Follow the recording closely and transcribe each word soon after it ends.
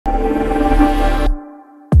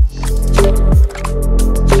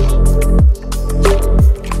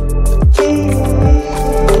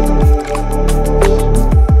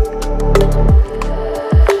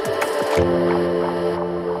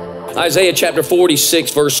Isaiah chapter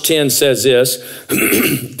 46 verse 10 says this,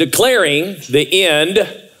 declaring the end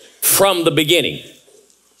from the beginning,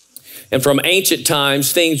 and from ancient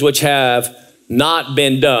times things which have not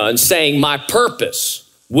been done, saying, my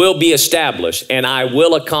purpose will be established, and I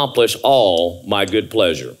will accomplish all my good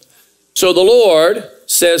pleasure. So the Lord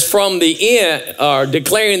says from the end, or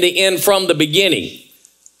declaring the end from the beginning,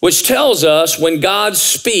 which tells us when God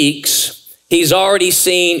speaks, he's already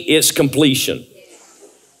seen its completion.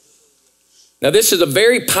 Now, this is a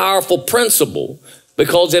very powerful principle,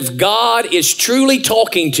 because if God is truly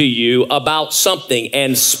talking to you about something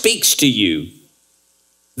and speaks to you,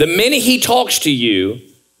 the minute he talks to you,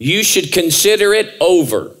 you should consider it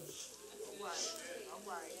over,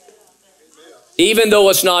 even though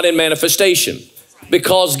it's not in manifestation,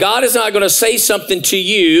 because God is not going to say something to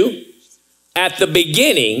you at the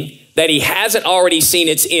beginning that he hasn't already seen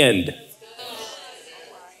its end.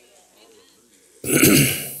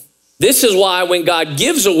 This is why when God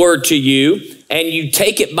gives a word to you and you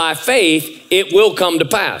take it by faith, it will come to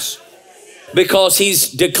pass. Because he's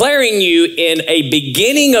declaring you in a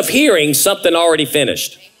beginning of hearing something already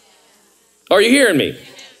finished. Are you hearing me?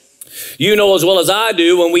 You know as well as I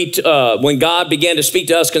do, when God began to speak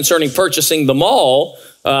to us concerning purchasing the mall,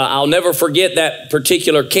 I'll never forget that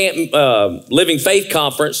particular Living Faith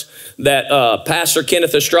conference that Pastor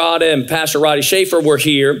Kenneth Estrada and Pastor Roddy Schaefer were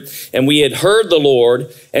here, and we had heard the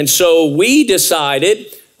Lord. And so we decided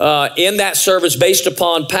in that service, based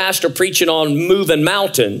upon Pastor preaching on moving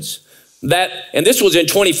mountains, and this was in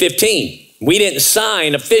 2015. We didn't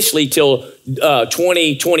sign officially till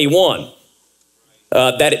 2021.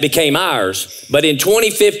 That it became ours. But in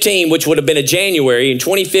 2015, which would have been a January, in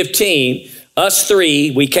 2015, us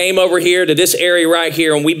three, we came over here to this area right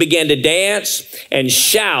here, and we began to dance and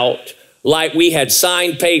shout like we had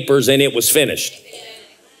signed papers and it was finished.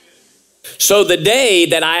 So the day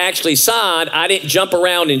that I actually signed, I didn't jump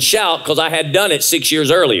around and shout because I had done it 6 years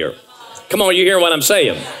earlier. Come on, you hear what I'm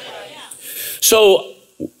saying? So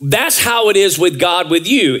that's how it is with God with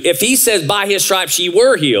you. If he says by his stripes ye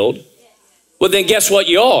were healed, well, then guess what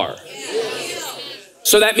you are?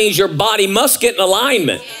 So that means your body must get in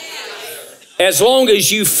alignment as long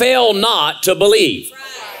as you fail not to believe.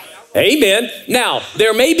 Amen. Now,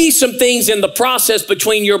 there may be some things in the process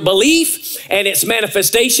between your belief and its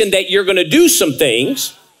manifestation that you're going to do some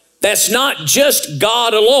things. That's not just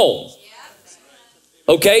God alone.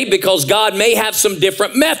 Okay, because God may have some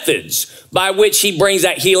different methods by which he brings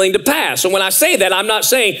that healing to pass. So when I say that, I'm not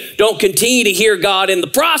saying don't continue to hear God in the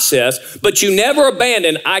process, but you never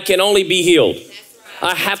abandon, I can only be healed.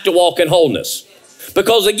 I have to walk in wholeness.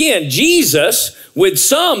 Because again, Jesus, with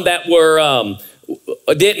some that were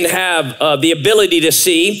didn't have the ability to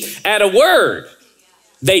see, at a word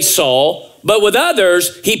they saw, but with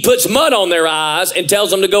others, he puts mud on their eyes and tells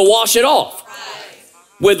them to go wash it off.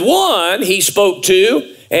 With one, he spoke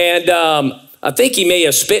to, and I think he may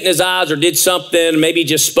have spit in his eyes or did something, maybe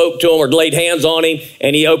just spoke to him or laid hands on him,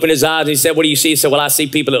 and he opened his eyes and he said, what do you see? He said, well, I see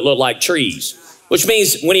people that look like trees. Which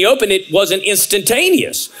means when he opened it, wasn't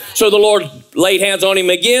instantaneous. So the Lord laid hands on him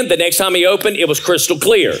again. The next time he opened, it was crystal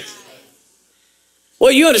clear.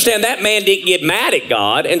 Well, you understand that man didn't get mad at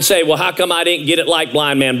God and say, well, how come I didn't get it like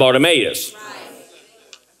blind man Bartimaeus?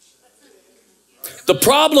 The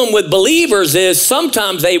problem with believers is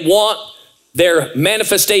sometimes they want their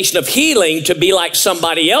manifestation of healing to be like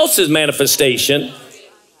somebody else's manifestation,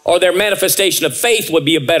 or their manifestation of faith would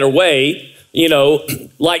be a better way, you know,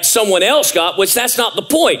 like someone else got, which that's not the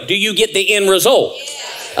point. Do you get the end result?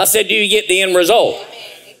 I said, do you get the end result?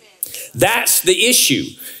 That's the issue,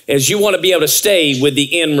 is you want to be able to stay with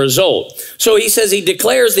the end result. So he says he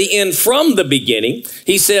declares the end from the beginning.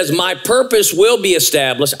 He says, my purpose will be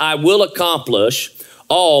established. I will accomplish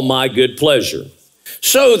all my good pleasure.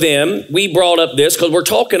 So then we brought up this because we're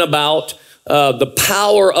talking about the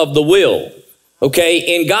power of the will. Okay,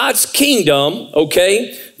 in God's kingdom,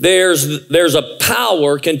 okay, there's a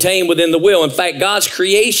power contained within the will. In fact, God's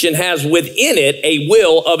creation has within it a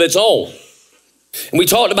will of its own. And we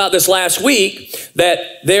talked about this last week, that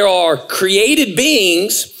there are created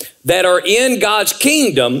beings that are in God's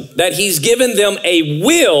kingdom, that he's given them a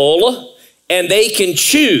will and they can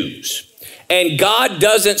choose. And God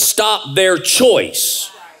doesn't stop their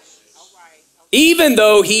choice, even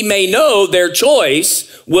though he may know their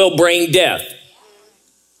choice will bring death.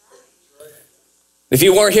 If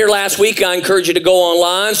you weren't here last week, I encourage you to go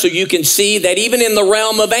online so you can see that even in the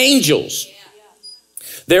realm of angels,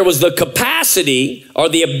 there was the capacity or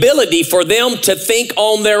the ability for them to think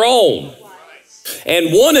on their own.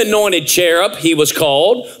 And one anointed cherub, he was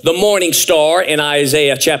called the morning star in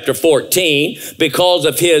Isaiah chapter 14. Because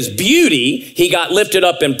of his beauty, he got lifted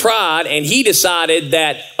up in pride, and he decided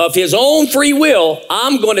that of his own free will,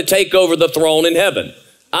 I'm going to take over the throne in heaven.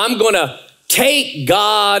 I'm going to take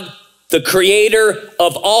God, the creator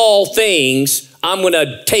of all things, I'm going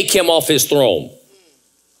to take him off his throne.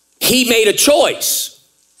 He made a choice.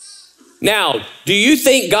 Now, do you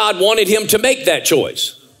think God wanted him to make that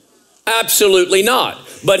choice? Absolutely not.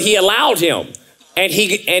 But he allowed him, and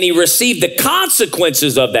he received the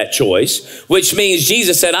consequences of that choice, which means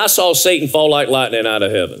Jesus said, I saw Satan fall like lightning out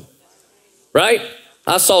of heaven. Right?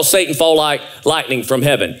 I saw Satan fall like lightning from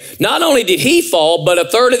heaven. Not only did he fall, but a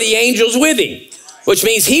third of the angels with him, which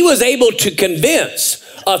means he was able to convince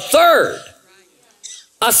a third.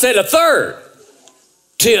 I said a third.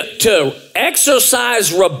 To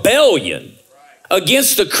exercise rebellion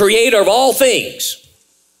against the creator of all things.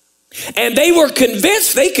 And they were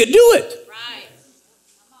convinced they could do it.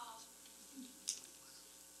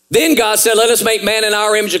 Then God said, let us make man in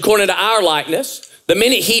our image according to our likeness. The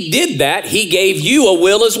minute he did that, he gave you a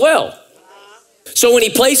will as well. So when he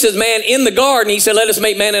places man in the garden, he said, let us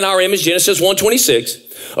make man in our image, Genesis 1:26.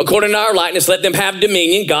 According to our likeness, let them have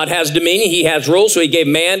dominion. God has dominion. He has rule. So he gave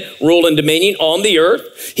man rule and dominion on the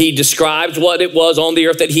earth. He describes what it was on the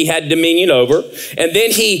earth that he had dominion over. And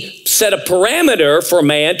then he set a parameter for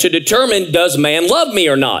man to determine, does man love me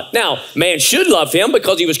or not? Now, man should love him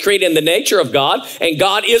because he was created in the nature of God, and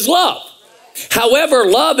God is love. However,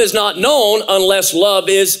 love is not known unless love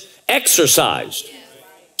is exercised.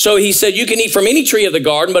 So he said, you can eat from any tree of the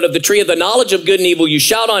garden, but of the tree of the knowledge of good and evil you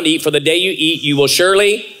shall not eat, for the day you eat, you will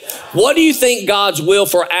surely. What do you think God's will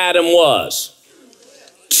for Adam was?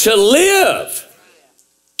 To live.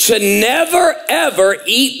 To never, ever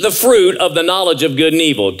eat the fruit of the knowledge of good and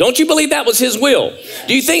evil. Don't you believe that was his will?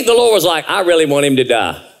 Do you think the Lord was like, I really want him to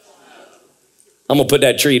die? I'm going to put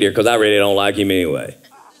that tree there because I really don't like him anyway.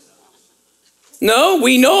 No,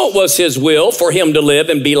 we know it was his will for him to live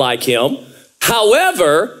and be like him.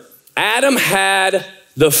 However, Adam had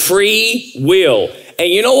the free will. And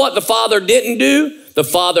you know what the Father didn't do? The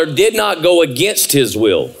Father did not go against his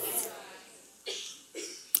will.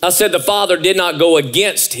 I said the Father did not go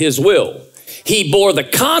against his will. He bore the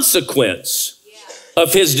consequence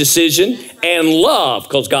of his decision, and love,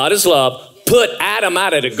 because God is love, put Adam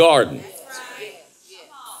out of the garden.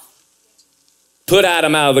 Put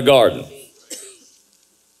Adam out of the garden.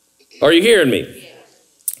 Are you hearing me?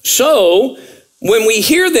 So, when we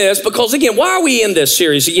hear this, because again, why are we in this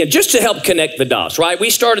series? Again, just to help connect the dots, right? We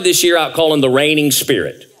started this year out calling the reigning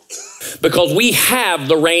spirit, because we have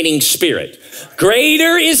the reigning spirit.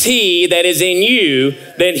 Greater is he that is in you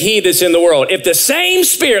than he that's in the world. If the same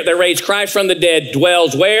spirit that raised Christ from the dead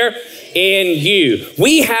dwells where? In you.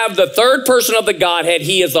 We have the third person of the Godhead.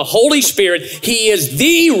 He is the Holy Spirit. He is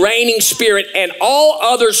the reigning spirit, and all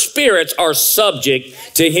other spirits are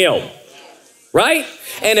subject to him. Right?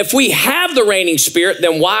 And if we have the reigning spirit,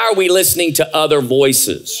 then why are we listening to other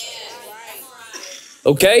voices?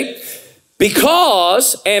 Okay?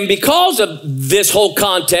 Because of this whole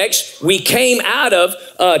context, we came out of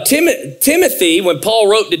Timothy, when Paul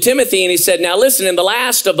wrote to Timothy, and he said, now listen, in the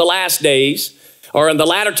last of the last days, or in the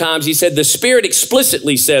latter times, he said, the Spirit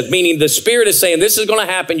explicitly says, meaning the Spirit is saying, this is going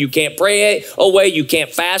to happen. You can't pray away. You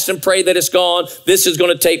can't fast and pray that it's gone. This is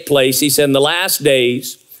going to take place. He said, in the last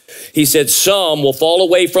days, he said, some will fall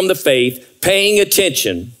away from the faith, paying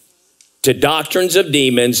attention to doctrines of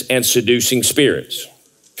demons and seducing spirits.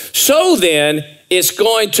 So then, it's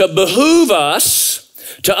going to behoove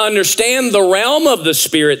us to understand the realm of the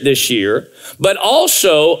Spirit this year, but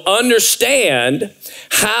also understand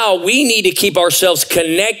how we need to keep ourselves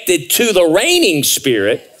connected to the reigning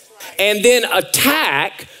Spirit, and then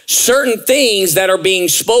attack certain things that are being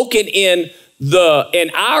spoken in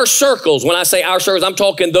our circles. When I say our circles, I'm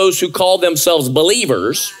talking those who call themselves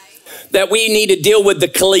believers, that we need to deal with the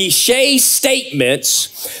cliche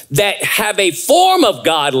statements that have a form of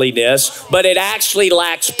godliness, but it actually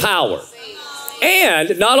lacks power.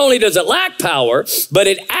 And not only does it lack power, but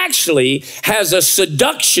it actually has a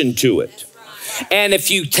seduction to it. And if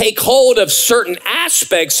you take hold of certain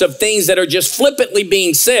aspects of things that are just flippantly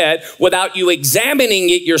being said without you examining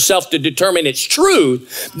it yourself to determine its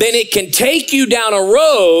truth, then it can take you down a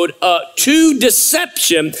road to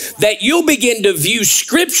deception, that you'll begin to view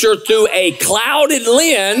Scripture through a clouded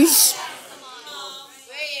lens.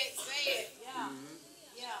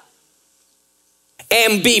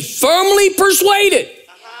 And be firmly persuaded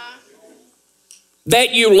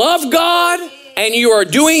that you love God and you are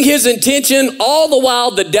doing his intention, all the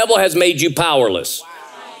while the devil has made you powerless.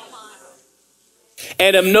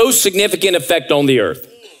 and of no significant effect on the earth.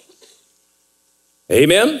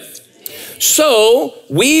 Amen? So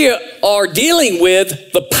we are dealing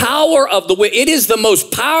with the power of the will. It is the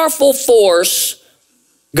most powerful force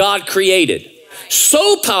God created.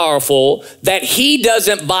 So powerful that he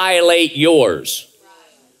doesn't violate yours.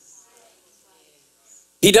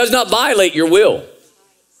 He does not violate your will.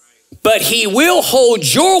 But he will hold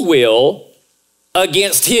your will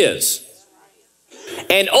against his.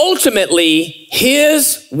 And ultimately,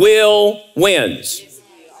 his will wins.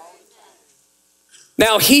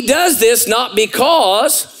 Now, he does this not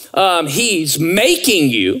because he's making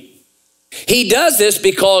you. He does this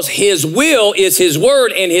because his will is his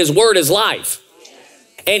word, and his word is life.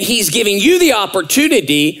 And he's giving you the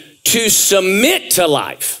opportunity to submit to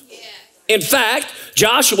life. In fact,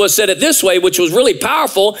 Joshua said it this way, which was really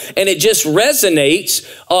powerful, and it just resonates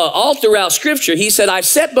all throughout Scripture. He said, I've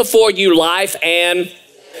set before you life and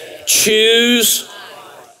choose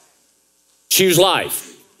life.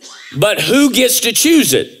 But who gets to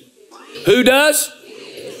choose it? Who does?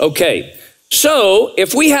 Okay. So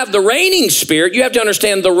if we have the reigning spirit, you have to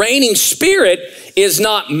understand the reigning spirit is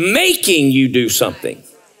not making you do something.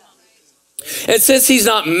 And since he's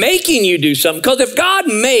not making you do something, because if God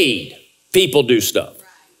made people do stuff,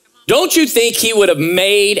 don't you think he would have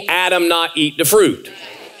made Adam not eat the fruit?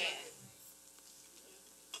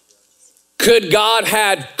 Could God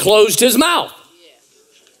had closed his mouth?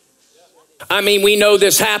 I mean, we know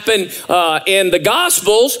this happened in the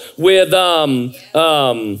Gospels with,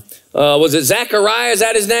 was it Zechariah, is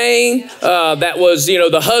that his name? That was,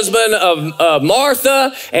 the husband of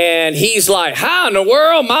Martha. And he's like, how in the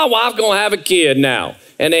world my wife gonna have a kid now?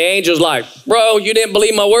 And the angel's like, bro, you didn't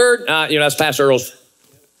believe my word? That's Pastor Earl's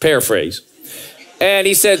paraphrase. And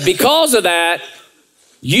he said, because of that,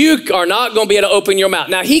 you are not going to be able to open your mouth.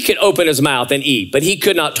 Now, he could open his mouth and eat, but he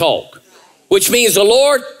could not talk, which means the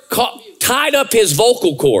Lord tied up his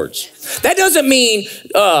vocal cords. That doesn't mean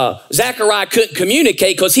Zechariah couldn't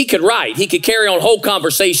communicate, because he could write. He could carry on whole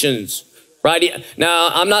conversations, right? Now,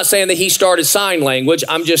 I'm not saying that he started sign language.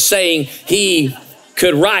 I'm just saying he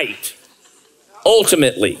could write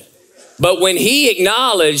ultimately. But when he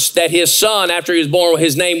acknowledged that his son, after he was born,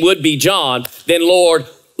 his name would be John, then Lord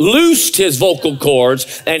loosed his vocal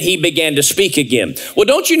cords and he began to speak again. Well,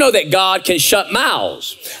 don't you know that God can shut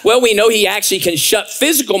mouths? Well, we know he actually can shut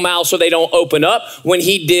physical mouths so they don't open up, when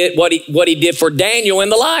he did what he did for Daniel in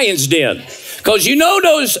the lion's den. Because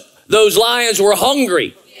those lions were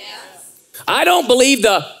hungry. I don't believe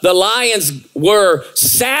the lions were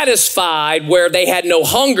satisfied where they had no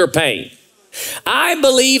hunger pain. I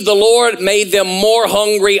believe the Lord made them more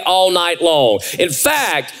hungry all night long. In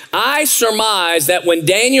fact, I surmise that when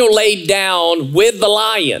Daniel laid down with the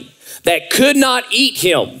lion that could not eat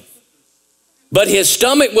him, but his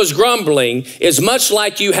stomach was grumbling, is much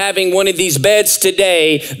like you having one of these beds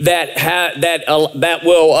today that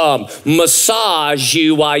will massage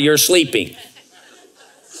you while you're sleeping.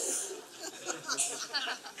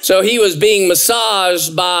 So he was being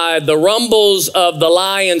massaged by the rumbles of the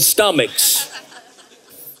lion's stomachs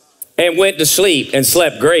and went to sleep and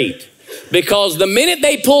slept great. Because the minute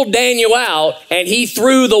they pulled Daniel out and he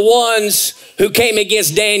threw the ones who came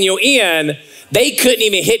against Daniel in, they couldn't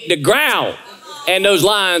even hit the ground. And those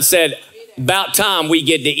lions said, about time we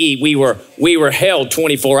get to eat. We were held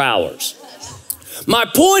 24 hours. My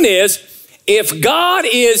point is, if God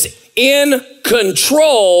is in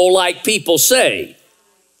control, like people say,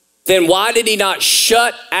 then why did he not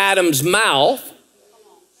shut Adam's mouth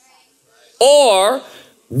or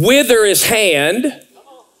wither his hand?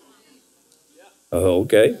 Oh,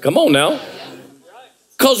 okay, come on now.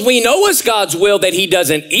 Because we know it's God's will that he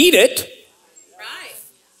doesn't eat it.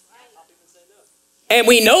 And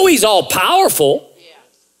we know he's all powerful.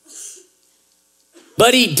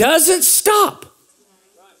 But he doesn't stop.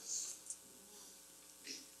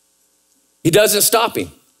 He doesn't stop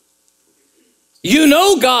him. You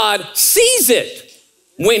know God sees it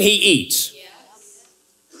when he eats.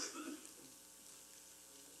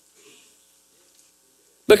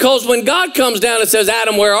 Because when God comes down and says,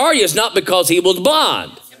 Adam, where are you? It's not because he was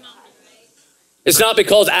blind. It's not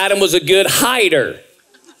because Adam was a good hider.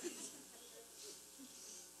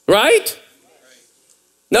 Right?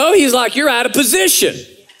 No, he's like, you're out of position.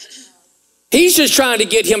 He's just trying to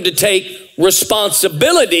get him to take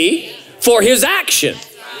responsibility for his action.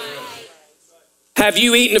 Have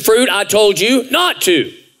you eaten the fruit I told you not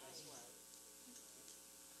to?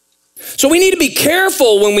 So we need to be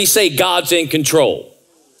careful when we say God's in control,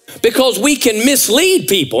 because we can mislead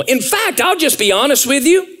people. In fact, I'll just be honest with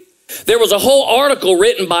you. There was a whole article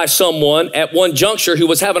written by someone at one juncture who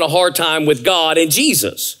was having a hard time with God and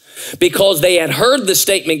Jesus. because they had heard the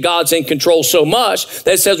statement, God's in control, so much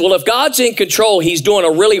that says, well, if God's in control, he's doing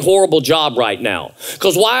a really horrible job right now.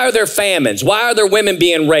 Because why are there famines? Why are there women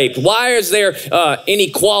being raped? Why is there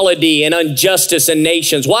inequality and injustice in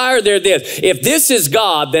nations? Why are there this? If this is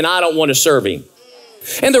God, then I don't want to serve him.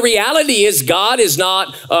 And the reality is God is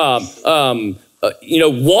not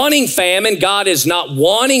wanting famine. God is not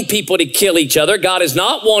wanting people to kill each other. God is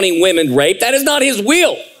not wanting women raped. That is not his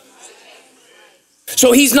will.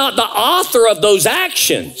 So he's not the author of those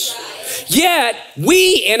actions. Yet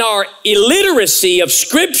we, in our illiteracy of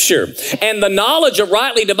Scripture and the knowledge of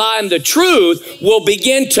rightly dividing the truth, will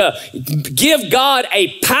begin to give God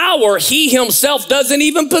a power he himself doesn't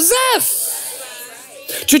even possess.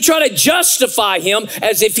 To try to justify him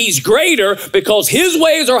as if he's greater because his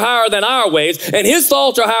ways are higher than our ways and his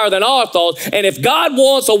thoughts are higher than our thoughts. And if God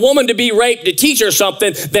wants a woman to be raped to teach her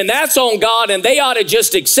something, then that's on God and they ought to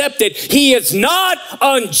just accept it. He is not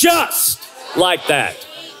unjust like that.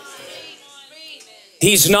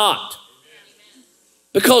 He's not.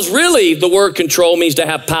 Because really the word control means to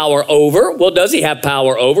have power over. Well, does he have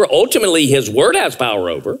power over? Ultimately, his word has power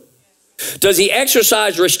over. Does he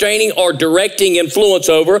exercise restraining or directing influence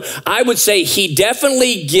over? I would say he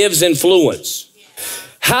definitely gives influence.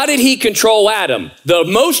 How did he control Adam? The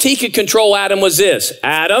most he could control Adam was this.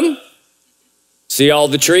 Adam, see all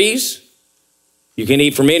the trees? You can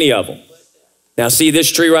eat from any of them. Now see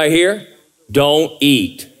this tree right here? Don't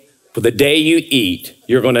eat. For the day you eat,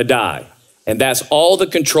 you're going to die. And that's all the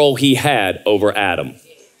control he had over Adam.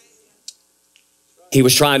 He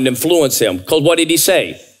was trying to influence him. Because what did he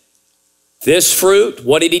say? This fruit,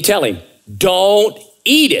 what did he tell him? Don't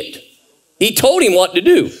eat it. He told him what to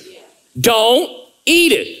do. Don't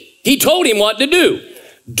eat it. He told him what to do.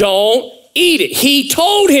 Don't eat it. He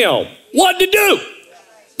told him what to do.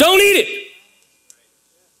 Don't eat it.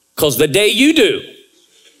 Because the day you do,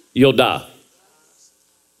 you'll die.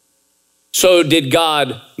 So did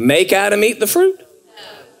God make Adam eat the fruit?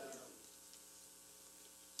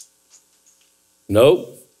 No.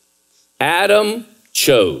 Adam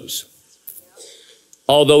chose.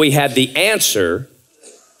 Although he had the answer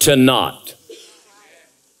to not.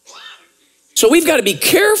 So we've got to be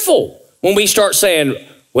careful when we start saying,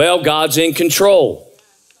 well, God's in control.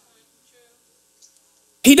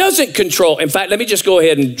 He doesn't control. In fact, let me just go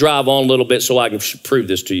ahead and drive on a little bit so I can prove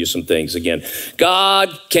this to you some things again. God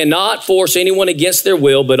cannot force anyone against their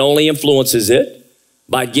will, but only influences it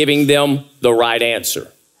by giving them the right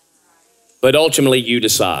answer. But ultimately, you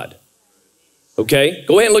decide. Okay?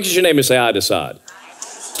 Go ahead and look at your neighbor and say, I decide.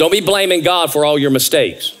 Don't be blaming God for all your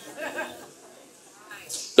mistakes.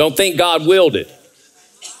 Don't think God willed it.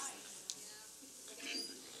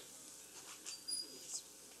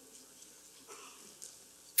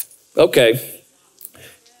 Okay.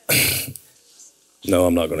 No,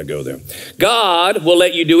 I'm not going to go there. God will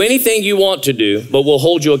let you do anything you want to do, but will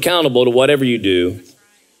hold you accountable to whatever you do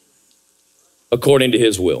according to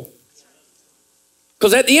his will.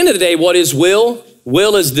 Because at the end of the day, what is will?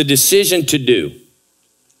 Will is the decision to do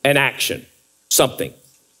an action, something.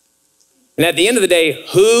 And at the end of the day,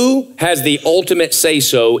 who has the ultimate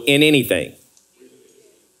say-so in anything?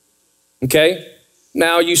 Okay?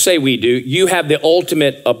 Now you say we do. You have the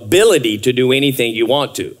ultimate ability to do anything you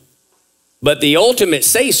want to. But the ultimate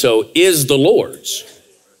say-so is the Lord's.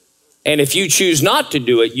 And if you choose not to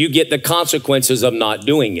do it, you get the consequences of not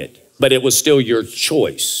doing it. But it was still your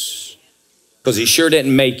choice. Because he sure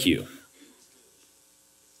didn't make you.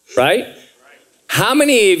 Right? How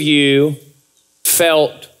many of you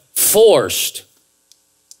felt forced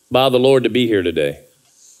by the Lord to be here today?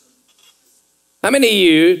 How many of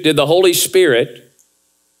you did the Holy Spirit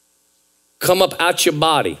come up out your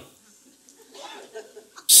body,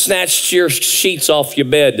 snatched your sheets off your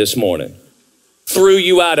bed this morning, threw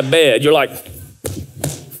you out of bed? You're like,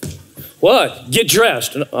 what? Get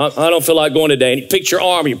dressed. I don't feel like going today. And you pick your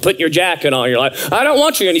arm, you're putting your jacket on. You're like, I don't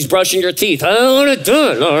want you. And he's brushing your teeth. I don't want to do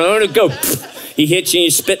it. I don't want to go. He hits you and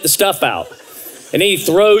you spit the stuff out. And then he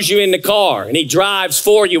throws you in the car and he drives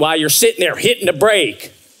for you while you're sitting there hitting the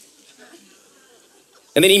brake.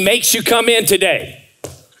 And then he makes you come in today.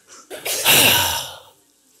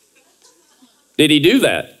 Did he do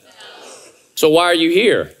that? So why are you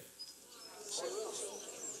here?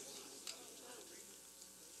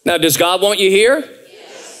 Now, does God want you here?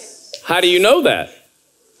 Yes. How do you know that?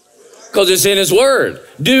 Because it's in his word.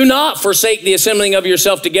 Do not forsake the assembling of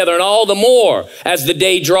yourself together, and all the more as the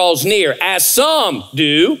day draws near. As some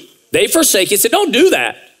do, they forsake it. Say, don't do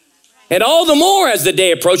that. And all the more as the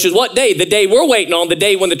day approaches. What day? The day we're waiting on, the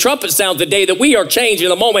day when the trumpet sounds, the day that we are changed in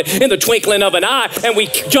the moment, in the twinkling of an eye, and we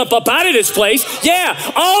jump up out of this place. Yeah,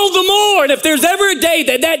 all the more. And if there's ever a day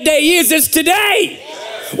that day is, it's today.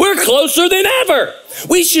 We're closer than ever.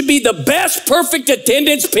 We should be the best perfect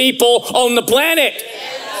attendance people on the planet.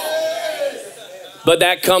 But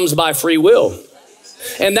that comes by free will.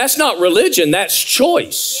 And that's not religion, that's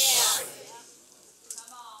choice.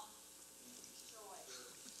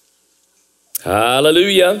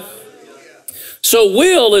 Hallelujah. So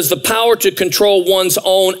will is the power to control one's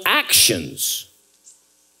own actions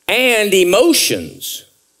and emotions.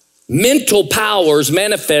 Mental powers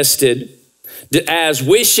manifested as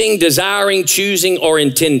wishing, desiring, choosing, or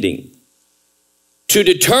intending. To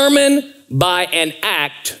determine by an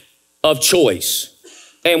act of choice.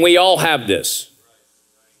 And we all have this.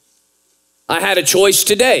 I had a choice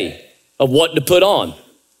today of what to put on.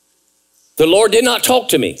 The Lord did not talk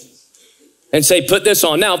to me and say, put this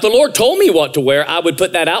on. Now, if the Lord told me what to wear, I would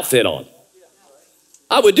put that outfit on.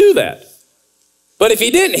 I would do that. But if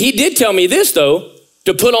he didn't, he did tell me this, though,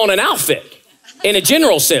 to put on an outfit in a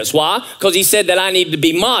general sense. Why? Because he said that I needed to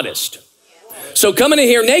be modest. So coming in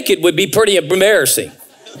here naked would be pretty embarrassing.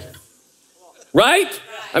 Right?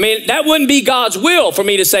 I mean, that wouldn't be God's will for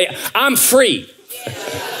me to say, I'm free.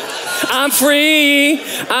 I'm free.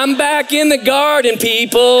 I'm back in the garden,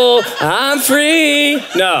 people. I'm free.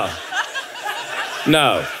 No.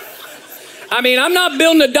 No. I mean, I'm not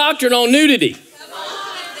building a doctrine on nudity.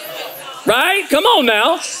 Right? Come on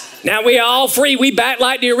now. Now we all free. We back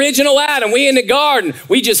like the original Adam. We in the garden.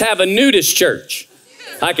 We just have a nudist church.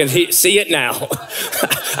 I can see it now.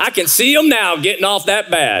 I can see them now getting off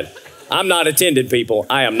that bad. I'm not attending, people.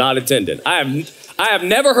 I am not attending. I have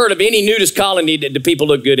never heard of any nudist colony that the people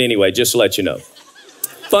look good anyway, just to let you know.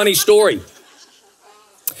 Funny story.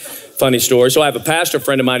 Funny story. So I have a pastor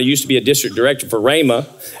friend of mine who used to be a district director for Rhema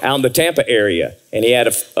out in the Tampa area. And he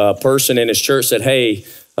had a person in his church said, hey,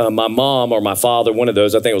 my mom or my father, one of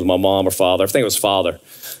those, I think it was my mom or father. I think it was father.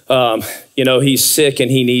 He's sick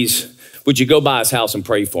and he needs, would you go by his house and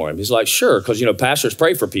pray for him? He's like, sure, because, pastors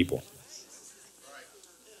pray for people.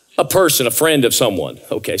 A person, a friend of someone.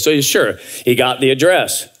 Okay, so he's sure. He got the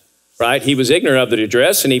address, right? He was ignorant of the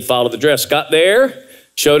address and he followed the address. Got there,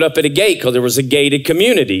 showed up at a gate because there was a gated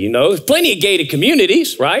community. There's plenty of gated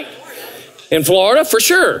communities, right? In Florida, for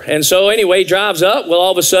sure. And so anyway, he drives up. Well,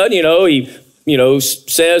 all of a sudden, he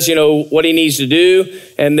says, what he needs to do.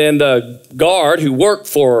 And then the guard who worked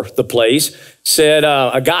for the place said,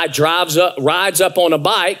 a guy rides up on a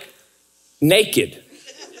bike naked.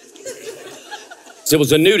 It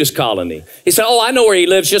was a nudist colony. He said, I know where he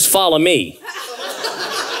lives, just follow me.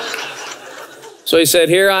 So he said,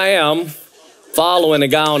 here I am, following a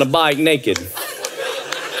guy on a bike naked.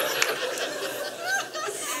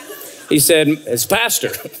 He said, it's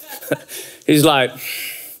pastor. He's like,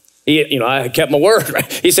 I kept my word. Right?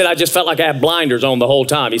 He said, I just felt like I had blinders on the whole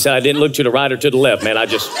time. He said, I didn't look to the right or to the left, man. I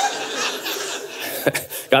just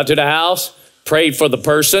got to the house, prayed for the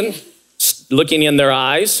person, looking in their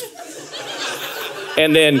eyes,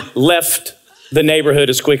 and then left the neighborhood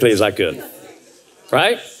as quickly as I could.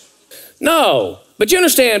 Right? No, but you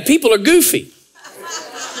understand, people are goofy.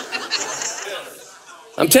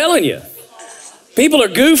 I'm telling you, people are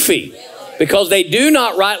goofy because they do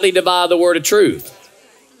not rightly divide the word of truth.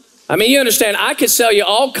 I mean, you understand, I could sell you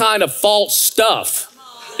all kind of false stuff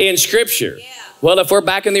in Scripture. Well, if we're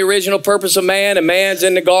back in the original purpose of man and man's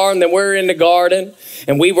in the garden, then we're in the garden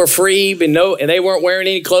and we were free and they weren't wearing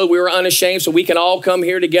any clothes. We were unashamed, so we can all come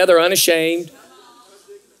here together unashamed.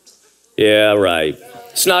 Yeah, right.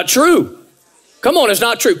 It's not true. Come on, it's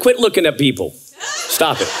not true. Quit looking at people.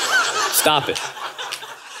 Stop it. Stop it.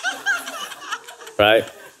 Right?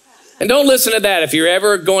 And don't listen to that. If you're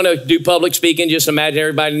ever going to do public speaking, just imagine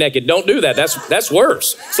everybody naked. Don't do that. That's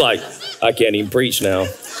worse. It's like, I can't even preach now.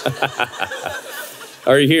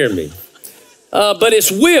 Are you hearing me? But it's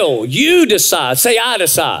will. You decide. Say, I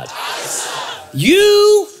decide.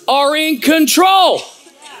 You are in control.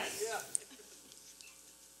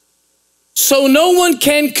 So no one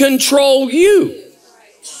can control you.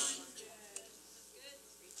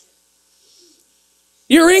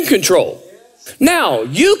 You're in control. Now,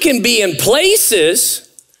 you can be in places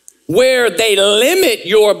where they limit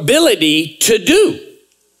your ability to do.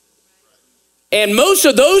 And most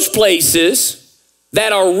of those places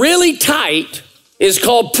that are really tight is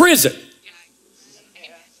called prison.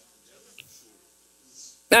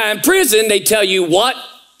 Now, in prison, they tell you what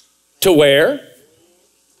to wear,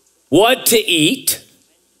 what to eat,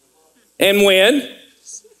 and when.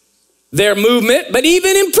 Their movement. But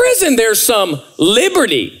even in prison, there's some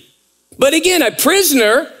liberty. But again, a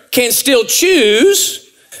prisoner can still choose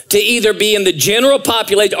to either be in the general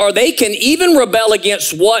population, or they can even rebel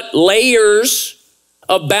against what layers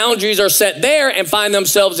of boundaries are set there and find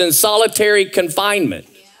themselves in solitary confinement.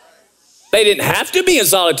 They didn't have to be in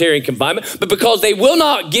solitary confinement, but because they will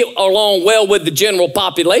not get along well with the general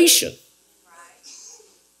population.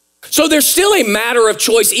 So there's still a matter of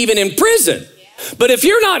choice even in prison. But if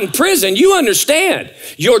you're not in prison, you understand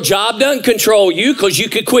your job doesn't control you because you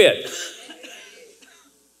could quit.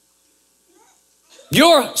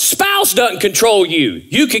 Your spouse doesn't control you.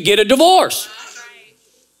 You could get a divorce.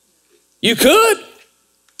 You could.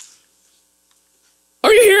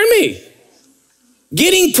 Are you hearing me?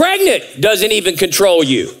 Getting pregnant doesn't even control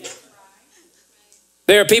you.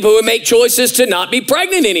 There are people who make choices to not be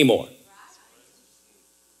pregnant anymore.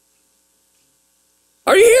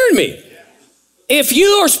 Are you hearing me? If you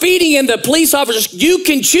are speeding and the police officers, you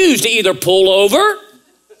can choose to either pull over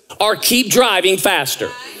or keep driving faster.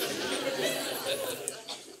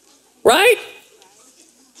 Right?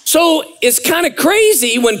 So it's kind of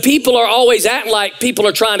crazy when people are always acting like people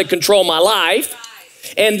are trying to control my life,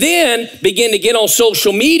 and then begin to get on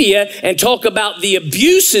social media and talk about the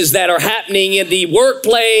abuses that are happening in the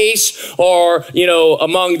workplace or,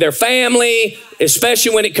 among their family,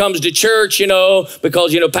 especially when it comes to church,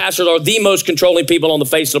 because, pastors are the most controlling people on the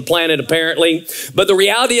face of the planet, apparently. But the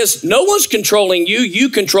reality is no one's controlling you. You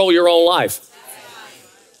control your own life.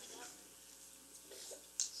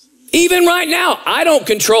 Even right now, I don't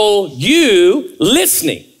control you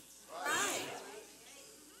listening.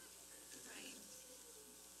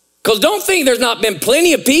 Because don't think there's not been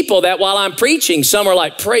plenty of people that while I'm preaching, some are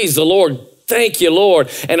like, praise the Lord, thank you, Lord,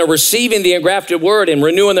 and are receiving the engrafted word and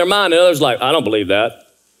renewing their mind. And others like, I don't believe that.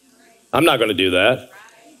 I'm not going to do that.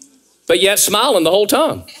 But yet smiling the whole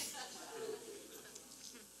time.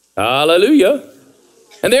 Hallelujah.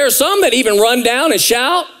 And there are some that even run down and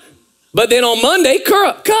shout, but then on Monday,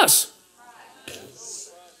 cuss.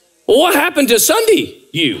 Well, what happened to Sunday,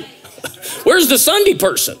 you? Where's the Sunday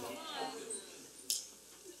person?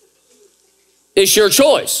 It's your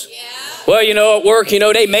choice. Yeah. Well, at work,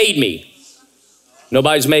 they made me.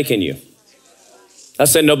 Nobody's making you. I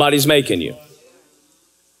said, nobody's making you.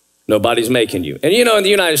 Nobody's making you. And in the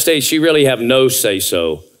United States, you really have no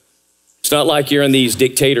say-so. It's not like you're in these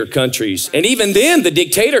dictator countries. And even then, the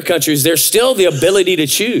dictator countries, there's still the ability to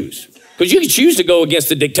choose. Because you can choose to go against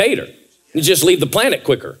the dictator and just leave the planet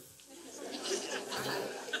quicker.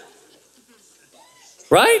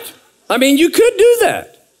 Right? I mean, you could do that.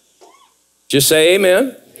 Just say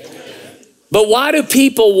amen. Amen. But why do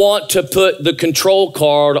people want to put the control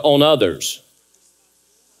card on others?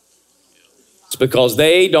 It's because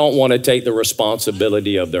they don't want to take the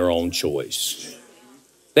responsibility of their own choice.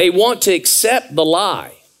 They want to accept the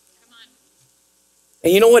lie.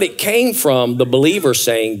 And you know what? It came from the believer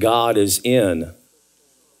saying God is in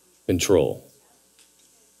control.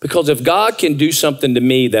 Because if God can do something to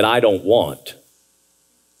me that I don't want,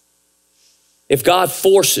 if God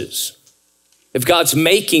forces, if God's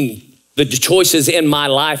making the choices in my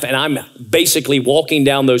life and I'm basically walking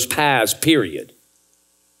down those paths, period,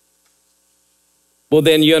 well,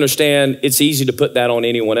 then you understand it's easy to put that on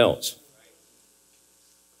anyone else.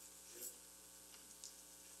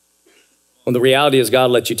 Well, the reality is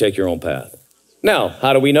God lets you take your own path. Now,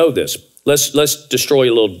 how do we know this? Let's destroy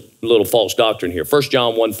a little false doctrine here. 1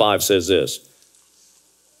 John 1:5 says this.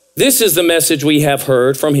 This is the message we have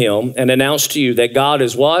heard from him and announced to you, that God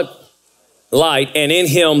is what? Light, and in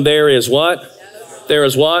him there is what? There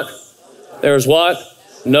is what? There is what?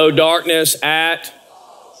 No darkness at,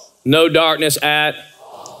 no darkness at,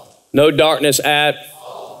 no darkness at.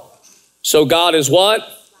 So God is what?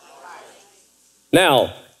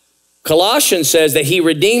 Now, Colossians says that he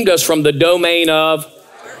redeemed us from the domain of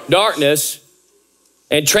darkness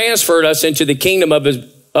and transferred us into the kingdom of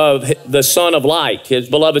the Son of Light, his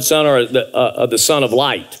beloved Son, or the Son of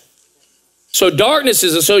Light. So darkness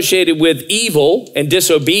is associated with evil and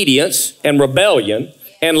disobedience and rebellion,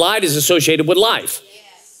 and light is associated with life.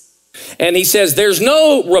 And he says there's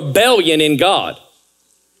no rebellion in God.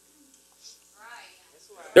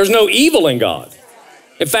 There's no evil in God.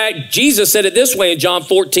 In fact, Jesus said it this way in John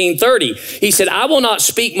 14:30. He said, I will not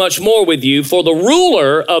speak much more with you, for the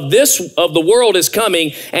ruler of the world is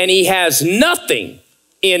coming, and he has nothing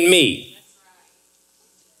in me.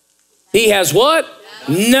 He has what?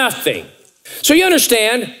 Nothing. So you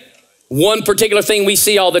understand, one particular thing we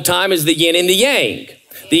see all the time is the yin and the yang.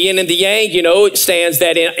 The yin and the yang, it stands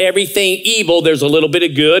that in everything evil, there's a little bit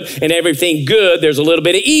of good, and everything good, there's a little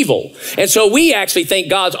bit of evil. And so we actually think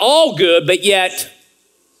God's all good, but yet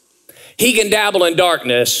he can dabble in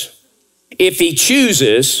darkness if he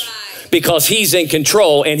chooses, because he's in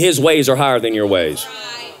control and his ways are higher than your ways.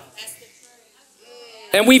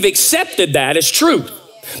 And we've accepted that as truth.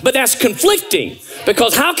 But that's conflicting,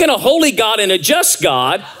 because how can a holy God and a just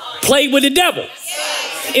God play with the devil?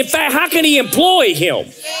 In fact, how can he employ him?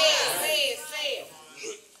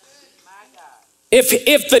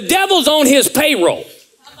 If the devil's on his payroll,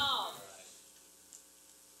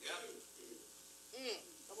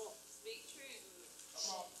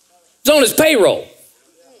 it's on his payroll.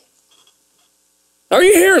 Are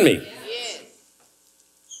you hearing me?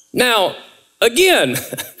 Now, again,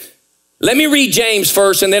 let me read James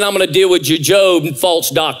first, and then I'm going to deal with your Job and false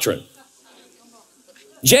doctrine.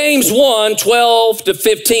 James 1, 12 to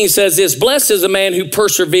 15 says this: blessed is a man who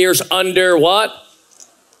perseveres under what?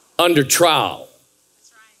 Under trial.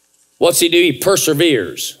 What's he do? He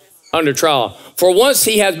perseveres under trial. For once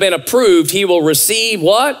he has been approved, he will receive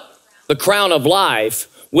what? The crown of life,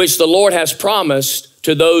 which the Lord has promised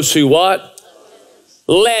to those who what?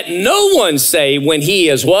 Let no one say when he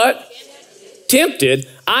is what? Tempted,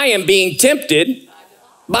 I am being tempted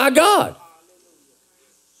by God.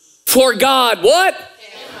 For God what?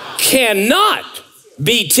 Cannot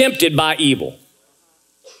be tempted by evil.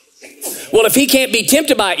 Well, if he can't be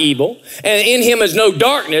tempted by evil, and in him is no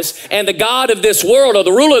darkness, and the God of this world, or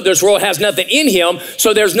the ruler of this world, has nothing in him,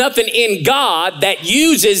 so there's nothing in God that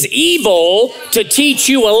uses evil to teach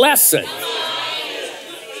you a lesson.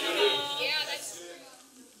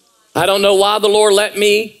 I don't know why the Lord let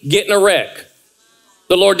me get in a wreck.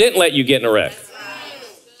 The Lord didn't let you get in a wreck.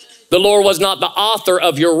 The Lord was not the author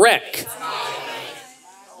of your wreck.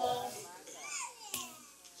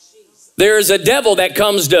 There is a devil that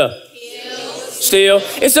comes to steal.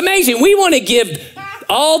 It's amazing. We want to give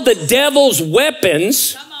all the devil's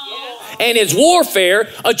weapons and his warfare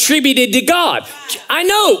attributed to God.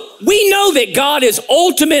 We know that God is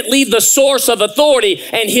ultimately the source of authority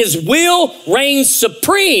and his will reigns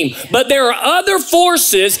supreme. But there are other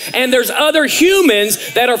forces and there's other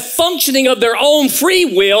humans that are functioning of their own free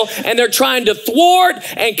will, and they're trying to thwart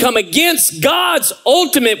and come against God's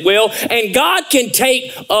ultimate will. And God can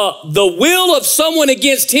take the will of someone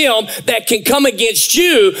against him that can come against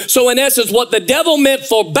you. So in essence, what the devil meant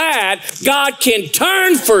for bad, God can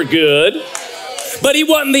turn for good. But he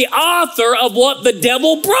wasn't the author of what the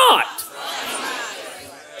devil brought.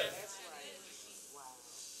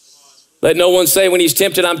 Let no one say when he's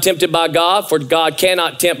tempted, I'm tempted by God, for God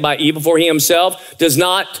cannot tempt by evil, for he himself does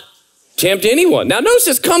not tempt anyone. Now notice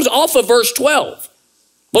this comes off of verse 12.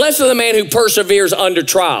 Blessed is the man who perseveres under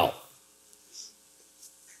trial.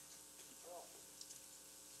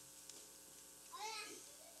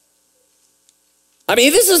 I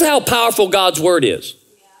mean, this is how powerful God's word is.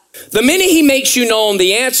 The minute he makes you known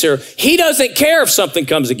the answer, he doesn't care if something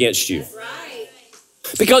comes against you.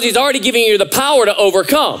 Because he's already giving you the power to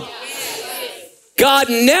overcome. God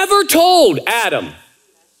never told Adam,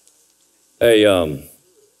 hey,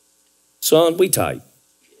 son, we tight.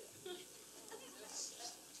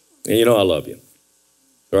 And you know I love you,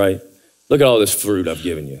 right? Look at all this fruit I've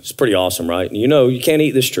given you. It's pretty awesome, right? And you know you can't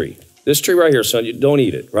eat this tree. This tree right here, son, you don't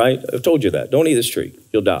eat it, right? I've told you that. Don't eat this tree.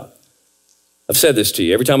 You'll die. I've said this to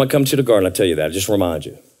you. Every time I come to the garden, I tell you that. I just remind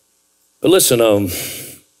you. But listen,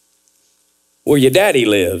 where your daddy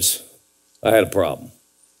lives, I had a problem.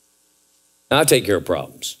 Now, I take care of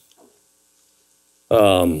problems.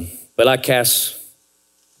 But I cast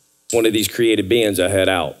one of these created beings I had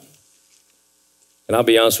out. And I'll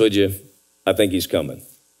be honest with you, I think he's coming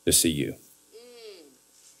to see you.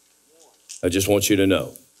 I just want you to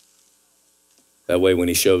know. That way when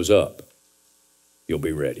he shows up, you'll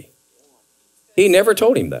be ready. He never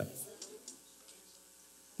told him that.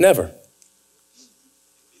 Never.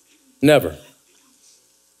 Never.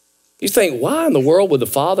 You think, why in the world would the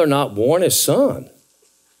father not warn his son?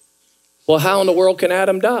 Well, how in the world can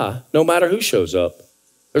Adam die? No matter who shows up.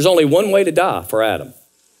 There's only one way to die for Adam.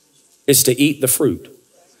 It's to eat the fruit.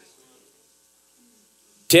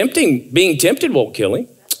 Being tempted won't kill him.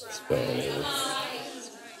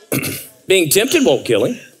 Being tempted won't kill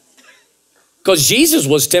him. Because Jesus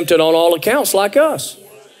was tempted on all accounts like us.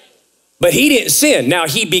 But he didn't sin. Now,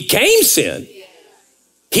 he became sin.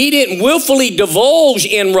 He didn't willfully divulge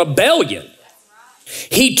in rebellion.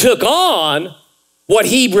 He took on what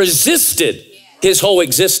he resisted his whole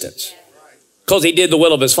existence. Because he did the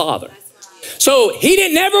will of his Father. So he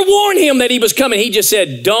didn't never warn him that he was coming. He just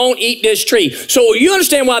said, don't eat this tree. So you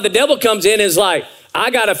understand why the devil comes in and is like,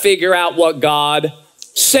 I got to figure out what God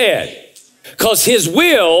said. Because his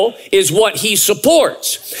will is what he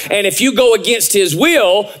supports. And if you go against his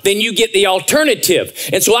will, then you get the alternative.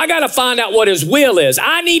 And so I got to find out what his will is.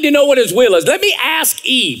 I need to know what his will is. Let me ask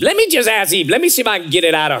Eve. Let me just ask Eve. Let me see if I can get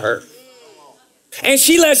it out of her. And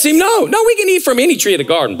she lets him know, no, we can eat from any tree of the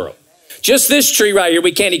garden, bro. Just this tree right here,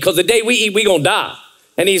 we can't eat, because the day we eat, we gonna die.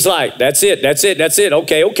 And he's like, that's it.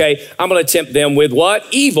 Okay. I'm gonna tempt them with what?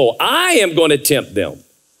 Evil. I am gonna tempt them.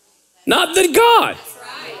 Not the God.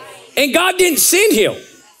 And God didn't send him.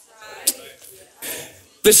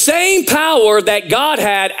 The same power that God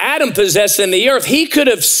had, Adam possessed in the earth. He could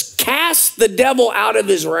have cast the devil out of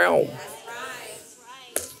his realm.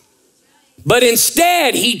 But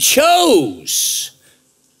instead, he chose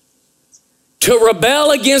to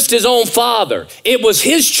rebel against his own father. It was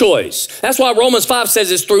his choice. That's why Romans 5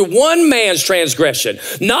 says it's through one man's transgression,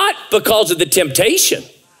 not because of the temptation,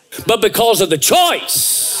 but because of the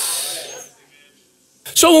choice.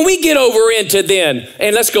 So when we get over into then,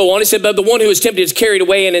 and let's go on, he said, but the one who is tempted is carried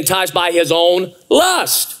away and enticed by his own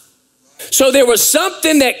lust. So there was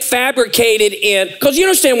something that fabricated in, because you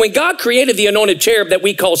understand, when God created the anointed cherub that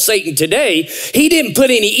we call Satan today, he didn't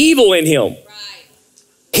put any evil in him.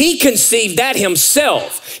 He conceived that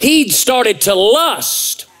himself. He started to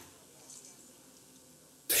lust.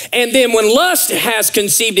 And then when lust has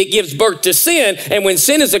conceived, it gives birth to sin. And when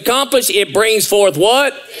sin is accomplished, it brings forth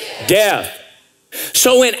what? Death.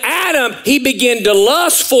 So in Adam, he began to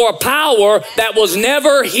lust for a power that was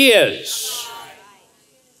never his.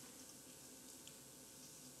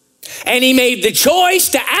 And he made the choice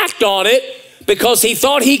to act on it because he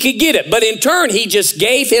thought he could get it. But in turn, he just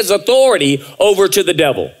gave his authority over to the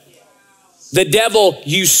devil. The devil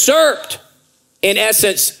usurped, in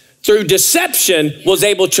essence, through deception, was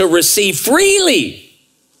able to receive freely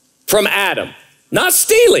from Adam. Not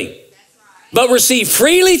stealing, but receive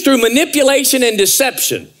freely through manipulation and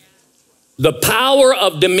deception the power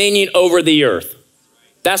of dominion over the earth.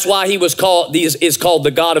 That's why he was called, is called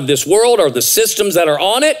the God of this world, or the systems that are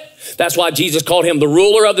on it. That's why Jesus called him the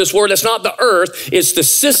ruler of this world. It's not the earth, it's the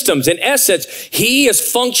systems. In essence, he is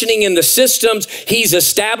functioning in the systems. He's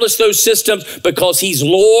established those systems because he's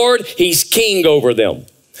Lord, he's king over them.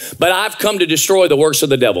 But I've come to destroy the works of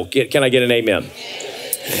the devil. Can I get an amen?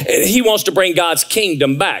 He wants to bring God's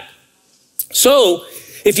kingdom back. So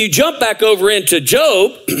if you jump back over into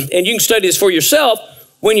Job, and you can study this for yourself,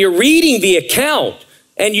 when you're reading the account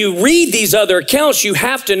and you read these other accounts, you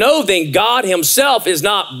have to know then God himself is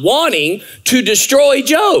not wanting to destroy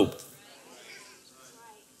Job.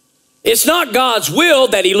 It's not God's will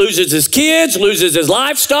that he loses his kids, loses his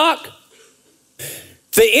livestock.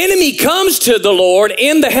 The enemy comes to the Lord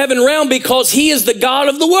in the heaven realm because he is the God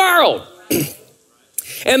of the world.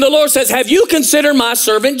 And the Lord says, have you considered my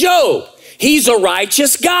servant Job? He's a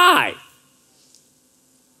righteous guy.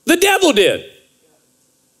 The devil did.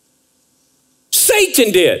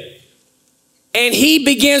 Satan did. And he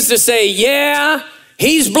begins to say, yeah,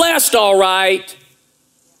 he's blessed all right.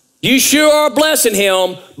 You sure are blessing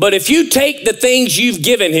him, but if you take the things you've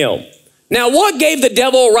given him. Now, what gave the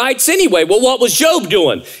devil rights anyway? Well, what was Job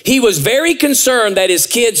doing? He was very concerned that his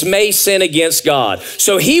kids may sin against God.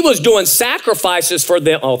 So he was doing sacrifices for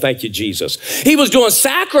them. Oh, thank you, Jesus. He was doing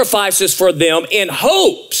sacrifices for them in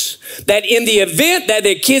hopes that in the event that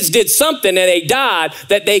their kids did something and they died,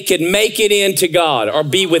 that they could make it into God or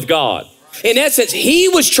be with God. In essence, he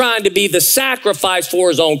was trying to be the sacrifice for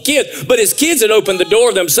his own kids, but his kids had opened the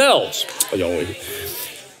door themselves.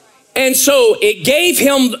 And so it gave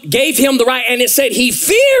him the right, and it said he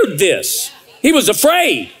feared this. He was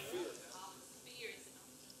afraid.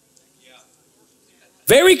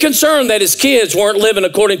 Very concerned that his kids weren't living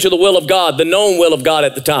according to the will of God, the known will of God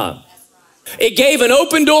at the time. It gave an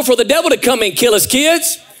open door for the devil to come and kill his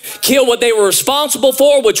kids, kill what they were responsible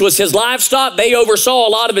for, which was his livestock. They oversaw a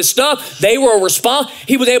lot of his stuff. They were responsible.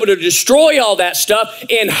 He was able to destroy all that stuff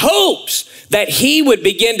in hopes that he would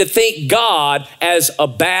begin to think God as a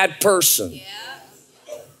bad person. Yeah.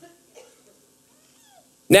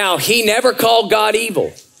 Now, he never called God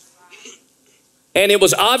evil. And it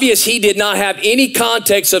was obvious he did not have any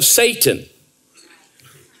context of Satan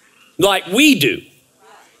like we do.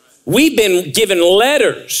 We've been given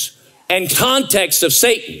letters and context of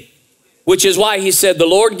Satan, which is why he said, the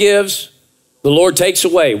Lord gives, the Lord takes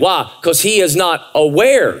away. Why? Because he is not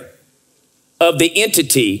aware of the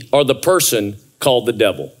entity or the person called the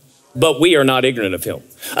devil. But we are not ignorant of him.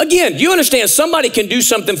 Again, you understand somebody can do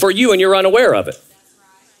something for you and you're unaware of it.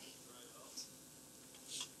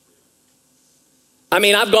 I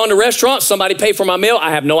mean, I've gone to restaurants, somebody paid for my meal,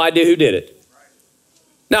 I have no idea who did it.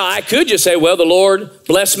 Now, I could just say, well, the Lord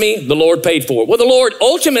blessed me, the Lord paid for it. Well, the Lord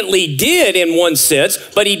ultimately did in one sense,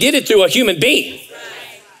 but he did it through a human being.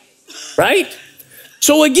 Right?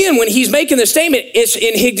 So again, when he's making the statement, it's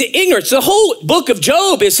in his ignorance. The whole book of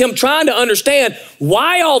Job is him trying to understand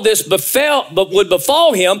why all this would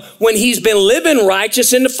befall him when he's been living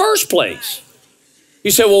righteous in the first place.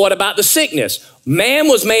 You say, well, what about the sickness? Man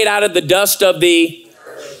was made out of the dust of the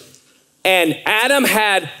earth. And Adam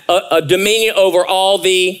had a dominion over all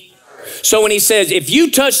the. So when he says, if you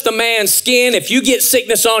touch the man's skin, if you get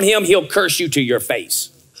sickness on him, he'll curse you to your face.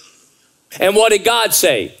 And what did God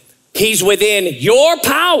say? He's within your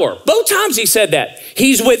power. Both times he said that.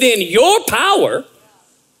 He's within your power.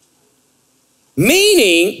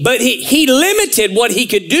 Meaning, but he limited what he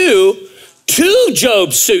could do to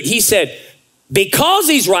Job's suit. He said, because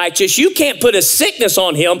he's righteous, you can't put a sickness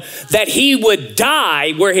on him that he would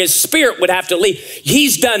die where his spirit would have to leave.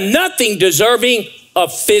 He's done nothing deserving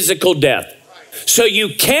of physical death. So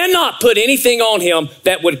you cannot put anything on him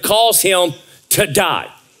that would cause him to die.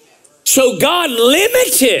 So God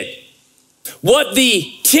limited what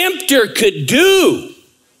the tempter could do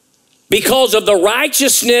because of the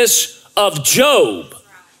righteousness of Job.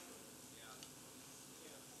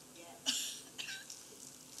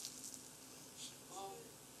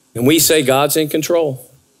 And we say God's in control.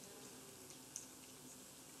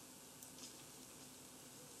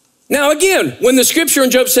 Now again, when the scripture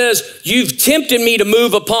in Job says, you've tempted me to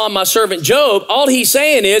move upon my servant Job, all he's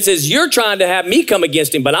saying is you're trying to have me come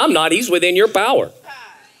against him, but I'm not. He's within your power.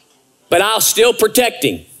 But I'll still protect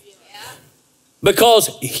him.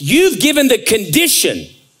 Because you've given the condition,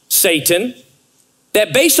 Satan,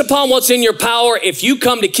 that based upon what's in your power, if you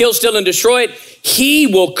come to kill, steal, and destroy it, he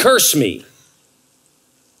will curse me.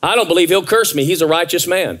 I don't believe he'll curse me. He's a righteous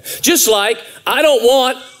man. Just like I don't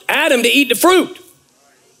want Adam to eat the fruit.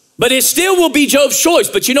 But it still will be Job's choice.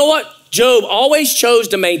 But you know what? Job always chose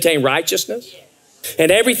to maintain righteousness.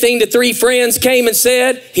 And everything the three friends came and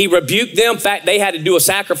said, he rebuked them. In fact, they had to do a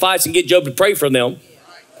sacrifice and get Job to pray for them.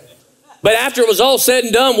 But after it was all said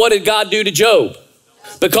and done, what did God do to Job?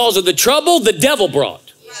 Because of the trouble the devil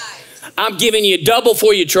brought. I'm giving you double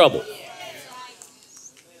for your trouble.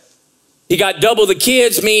 He got double the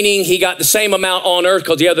kids, meaning he got the same amount on earth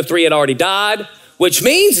because the other three had already died, which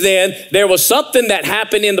means then there was something that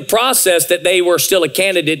happened in the process that they were still a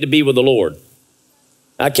candidate to be with the Lord.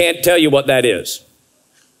 I can't tell you what that is.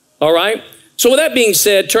 All right? So with that being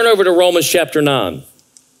said, turn over to Romans chapter 9. I'm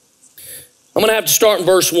going to have to start in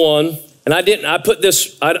verse 1. And I put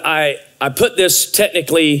this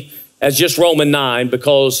technically as just Romans 9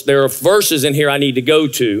 because there are verses in here I need to go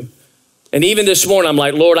to. And even this morning, I'm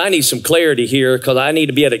like, Lord, I need some clarity here because I need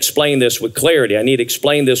to be able to explain this with clarity. I need to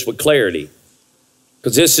explain this with clarity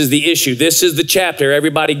because this is the issue. This is the chapter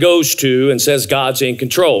everybody goes to and says, God's in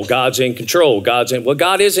control. God's in control. Well,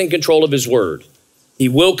 God is in control of his word. He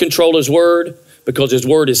will control his word because his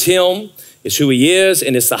word is him. It's who he is,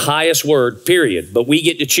 and it's the highest word, period. But we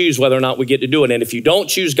get to choose whether or not we get to do it. And if you don't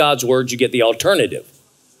choose God's word, you get the alternative.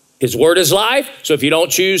 His word is life. So if you don't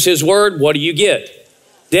choose his word, what do you get?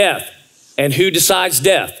 Death. And who decides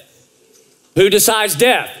death? Who decides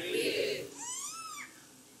death?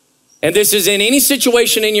 And this is in any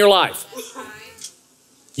situation in your life.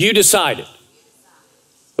 You decide it.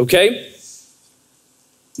 Okay?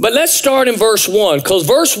 But let's start in verse 1 because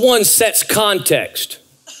verse 1 sets context.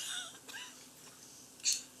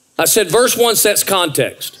 I said verse 1 sets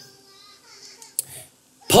context.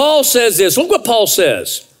 Paul says this. Look what Paul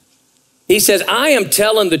says. He says, I am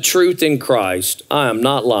telling the truth in Christ. I am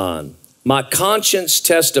not lying. My conscience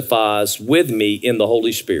testifies with me in the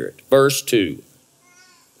Holy Spirit. Verse 2,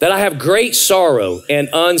 that I have great sorrow and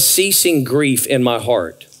unceasing grief in my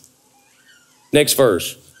heart. Next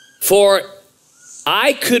verse, for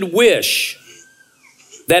I could wish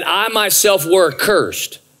that I myself were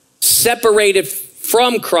accursed, separated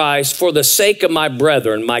from Christ for the sake of my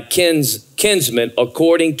brethren, my kinsmen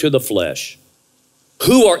according to the flesh,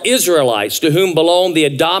 who are Israelites, to whom belong the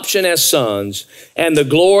adoption as sons and the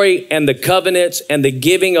glory and the covenants and the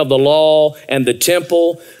giving of the law and the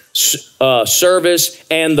temple service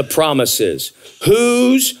and the promises,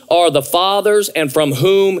 whose are the fathers and from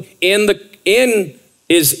whom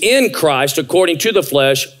is in Christ according to the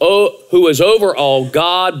flesh, who is over all,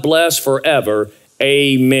 God bless forever.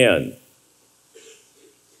 Amen.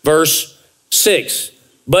 Verse 6,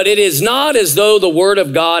 but it is not as though the word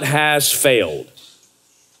of God has failed.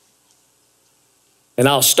 And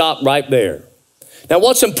I'll stop right there. Now,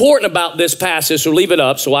 what's important about this passage, so leave it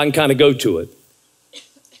up so I can kind of go to it.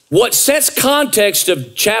 What sets context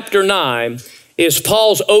of chapter 9 is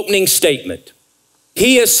Paul's opening statement.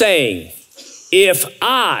 He is saying, if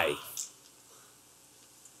I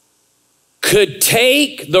could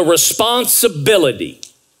take the responsibility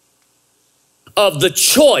of the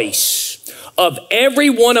choice of every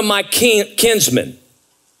one of my kinsmen,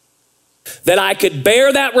 that I could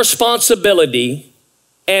bear that responsibility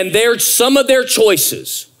and some of their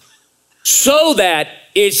choices, so that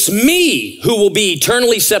it's me who will be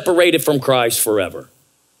eternally separated from Christ forever.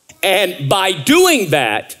 And by doing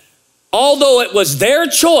that, although it was their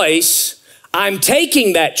choice, I'm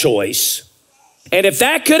taking that choice. And if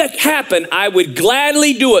that could happen, I would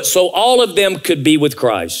gladly do it so all of them could be with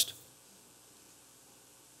Christ.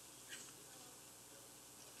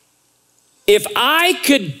 If I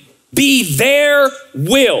could be their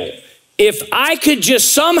will, if I could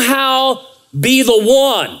just somehow be the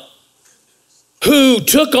one who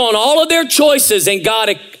took on all of their choices and God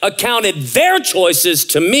accounted their choices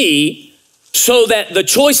to me so that the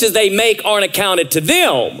choices they make aren't accounted to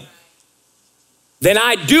them, then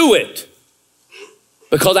I do it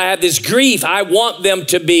because I have this grief. I want them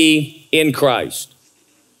to be in Christ.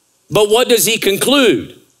 But what does he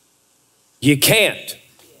conclude? You can't.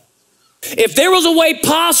 If there was a way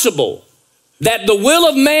possible that the will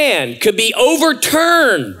of man could be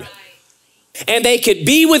overturned and they could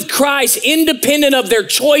be with Christ independent of their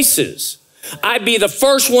choices, I'd be the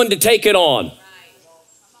first one to take it on.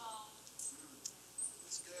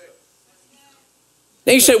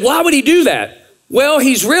 Now you say, why would he do that? Well,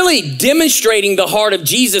 he's really demonstrating the heart of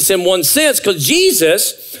Jesus in one sense, because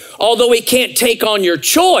Jesus, although he can't take on your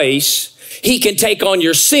choice, he can take on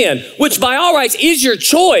your sin, which by all rights is your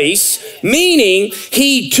choice, meaning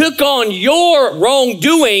he took on your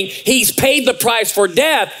wrongdoing. He's paid the price for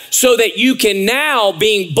death so that you can now,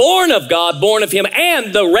 being born of God, born of him,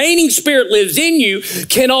 and the reigning spirit lives in you,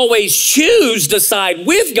 can always choose to side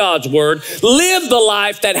with God's word, live the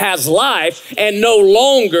life that has life, and no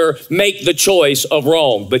longer make the choice of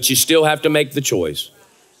wrong. But you still have to make the choice.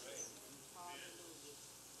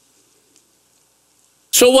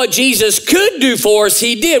 So what Jesus could do for us,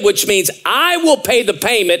 he did, which means I will pay the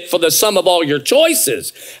payment for the sum of all your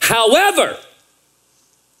choices. However,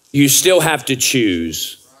 you still have to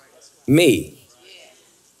choose me.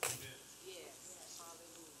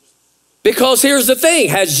 Because here's the thing,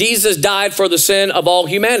 has Jesus died for the sin of all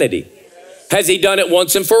humanity? Has he done it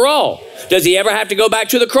once and for all? Does he ever have to go back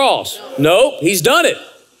to the cross? No, he's done it.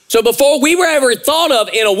 So before we were ever thought of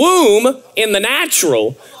in a womb, in the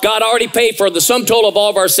natural, God already paid for the sum total of all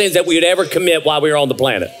of our sins that we would ever commit while we were on the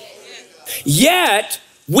planet. Yet,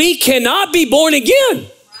 we cannot be born again,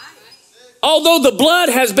 although the blood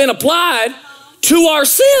has been applied to our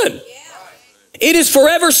sin. It is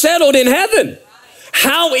forever settled in heaven.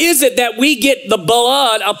 How is it that we get the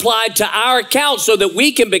blood applied to our account so that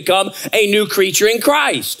we can become a new creature in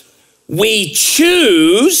Christ? We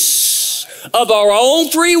choose of our own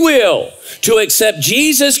free will to accept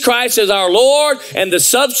Jesus Christ as our Lord and the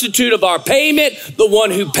substitute of our payment, the one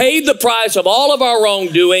who paid the price of all of our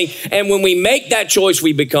wrongdoing. And when we make that choice,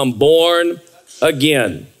 we become born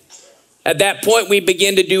again. At that point, we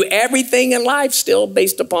begin to do everything in life still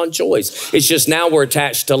based upon choice. It's just now we're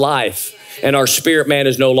attached to life. And our spirit man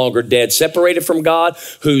is no longer dead, separated from God,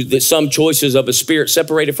 some choices of a spirit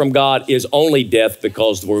separated from God is only death,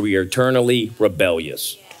 because we are eternally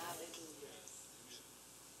rebellious.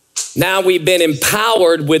 Now we've been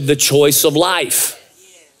empowered with the choice of life.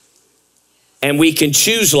 And we can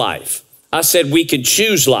choose life. I said we can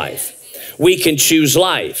choose life. We can choose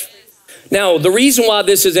life. Now, the reason why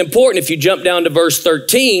this is important, if you jump down to verse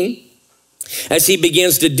 13, as he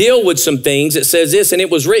begins to deal with some things, it says this, and it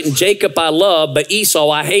was written, Jacob I loved, but Esau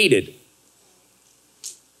I hated.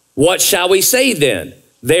 What shall we say then?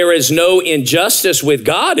 There is no injustice with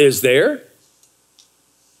God, is there?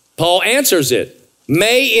 Paul answers it.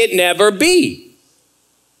 May it never be.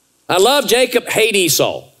 I love Jacob, hate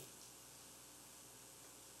Esau.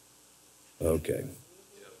 Okay.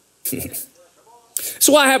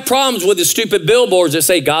 So I have problems with the stupid billboards that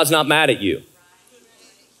say God's not mad at you.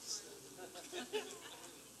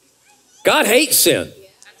 God hates sin.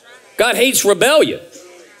 God hates rebellion.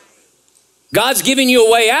 God's giving you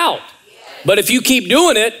a way out. But if you keep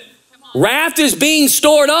doing it, wrath is being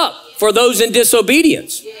stored up for those in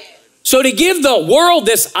disobedience. So to give the world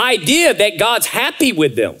this idea that God's happy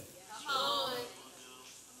with them.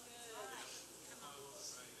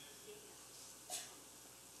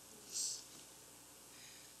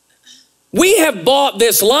 We have bought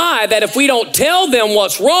this lie that if we don't tell them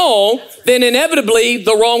what's wrong, then inevitably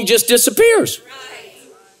the wrong just disappears.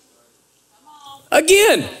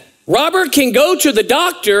 Again, Robert can go to the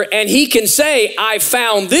doctor and he can say, I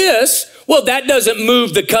found this. Well, that doesn't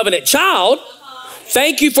move the covenant child.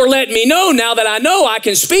 Thank you for letting me know. Now that I know, I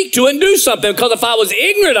can speak to it and do something. Because if I was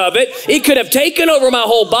ignorant of it, it could have taken over my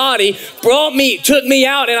whole body, took me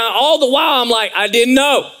out, and all the while I'm like, I didn't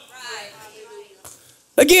know.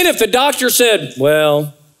 Again, if the doctor said,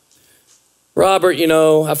 well, Robert,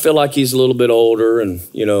 I feel like he's a little bit older and,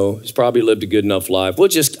 he's probably lived a good enough life.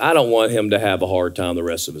 I don't want him to have a hard time the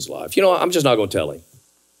rest of his life. I'm just not going to tell him.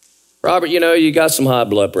 Robert, you got some high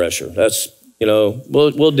blood pressure. That's,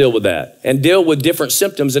 we'll deal with that. And deal with different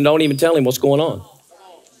symptoms and don't even tell him what's going on.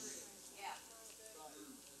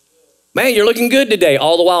 Man, you're looking good today,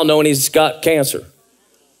 all the while knowing he's got cancer.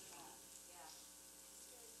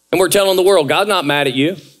 And we're telling the world, God's not mad at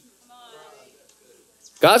you.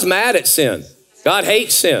 God's mad at sin. God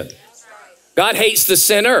hates sin. God hates the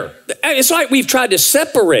sinner. It's like we've tried to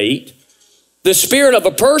separate the spirit of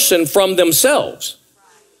a person from themselves.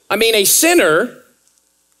 I mean, a sinner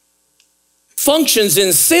functions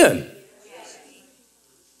in sin.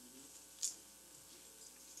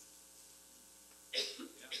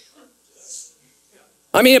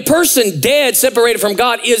 I mean, a person dead, separated from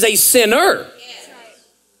God, is a sinner.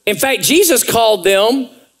 In fact, Jesus called them,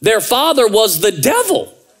 their father was the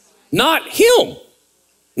devil, not him.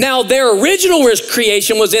 Now, their original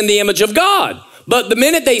creation was in the image of God. But the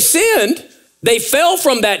minute they sinned, they fell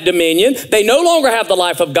from that dominion. They no longer have the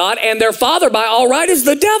life of God, and their father, by all right, is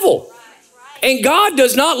the devil. And God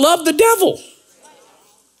does not love the devil.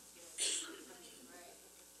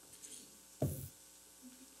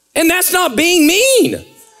 And that's not being mean.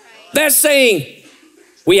 That's saying,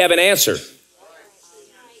 we have an answer.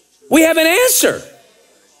 We have an answer.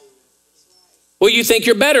 Well, you think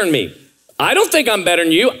you're better than me. I don't think I'm better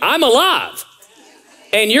than you. I'm alive.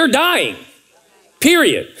 And you're dying.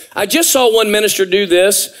 Period. I just saw one minister do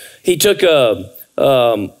this. He took a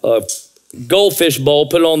goldfish bowl,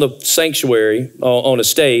 put it on the sanctuary on a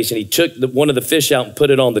stage, and he took one of the fish out and put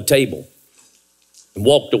it on the table and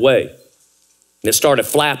walked away. And it started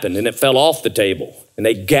flapping and it fell off the table and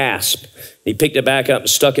they gasped. He picked it back up and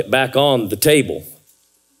stuck it back on the table.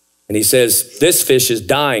 And he says, this fish is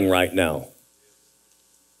dying right now.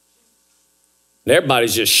 And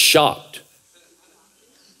everybody's just shocked.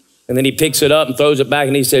 And then he picks it up and throws it back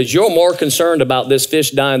and he says, you're more concerned about this fish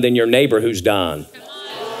dying than your neighbor who's dying.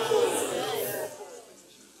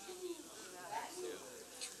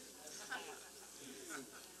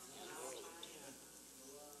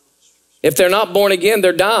 If they're not born again,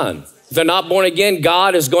 they're dying. If they're not born again,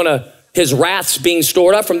 God is his wrath's being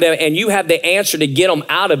stored up from them, and you have the answer to get them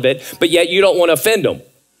out of it, but yet you don't want to offend them.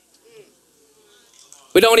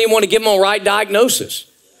 We don't even want to give them a right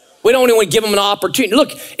diagnosis. We don't even want to give them an opportunity.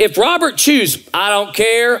 Look, if Robert chooses, I don't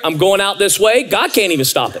care, I'm going out this way, God can't even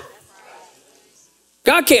stop it.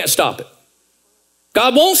 God can't stop it.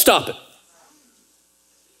 God won't stop it.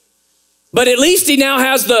 But at least he now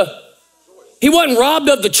has he wasn't robbed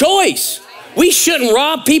of the choice. We shouldn't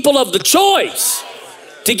rob people of the choice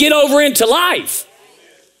to get over into life.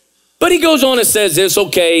 But he goes on and says this,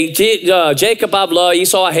 okay, Jacob I've loved,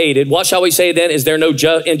 Esau I hated. Watch how we say then, is there no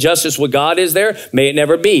injustice with God, is there? May it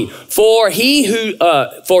never be. For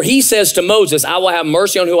he says to Moses, I will have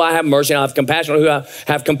mercy on who I have mercy, and I have compassion on who I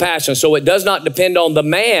have compassion. So it does not depend on the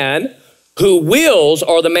man who wills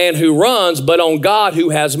or the man who runs, but on God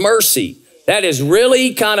who has mercy. That is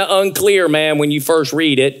really kind of unclear, man, when you first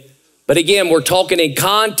read it. But again, we're talking in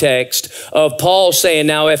context of Paul saying,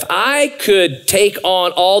 now, if I could take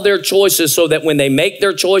on all their choices so that when they make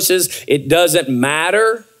their choices, it doesn't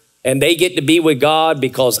matter and they get to be with God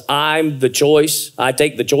because I'm the choice, I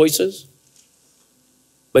take the choices.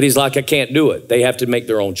 But he's like, I can't do it. They have to make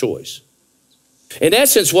their own choice. In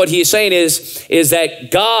essence, what he's saying is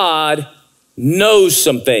that God knows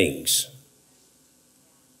some things.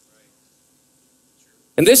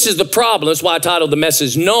 And this is the problem. That's why I titled the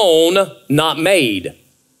message, Known, Not Made.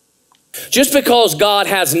 Just because God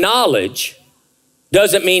has knowledge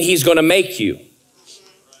doesn't mean he's going to make you.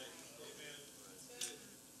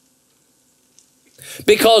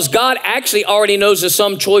 Because God actually already knows the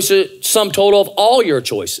sum total of all your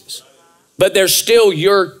choices. But they're still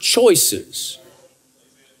your choices.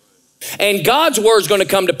 And God's word is going to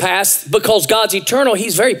come to pass because God's eternal.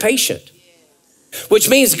 He's very patient. Which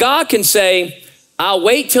means God can say, I'll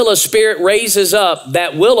wait till a spirit raises up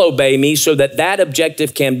that will obey me so that that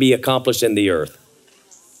objective can be accomplished in the earth.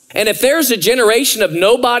 And if there's a generation of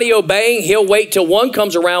nobody obeying, he'll wait till one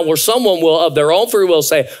comes around where someone will, of their own free will,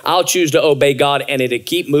 say, I'll choose to obey God, and it'll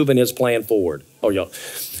keep moving his plan forward. Oh, y'all.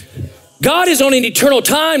 God is on an eternal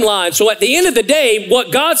timeline. So at the end of the day,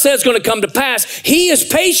 what God says is going to come to pass. He is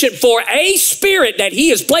patient for a spirit that he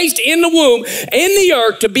has placed in the womb, in the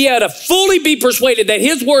earth, to be able to fully be persuaded that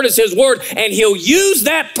his word is his word. And he'll use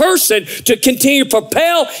that person to continue to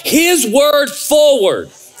propel his word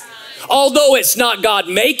forward. Although it's not God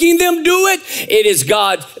making them do it, it is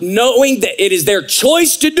God knowing that it is their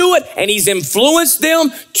choice to do it, and he's influenced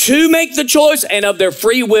them to make the choice, and of their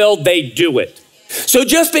free will, they do it. So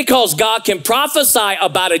just because God can prophesy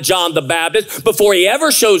about a John the Baptist before he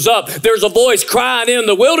ever shows up, there's a voice crying in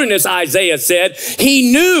the wilderness, Isaiah said.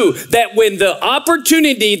 He knew that when the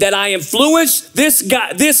opportunity that I influence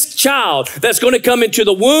this child that's going to come into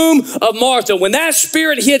the womb of Martha, when that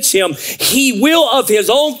spirit hits him, he will of his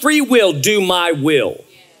own free will do my will.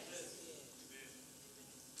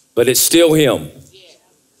 But it's still him.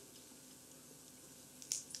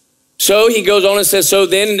 So he goes on and says, so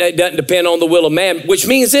then it doesn't depend on the will of man, which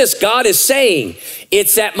means this, God is saying,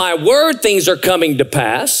 it's at my word things are coming to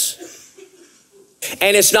pass.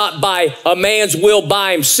 And it's not by a man's will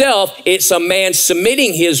by himself, it's a man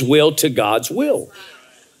submitting his will to God's will.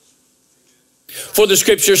 For the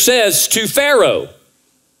scripture says to Pharaoh,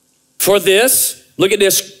 for this, look at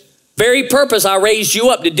this, very purpose I raised you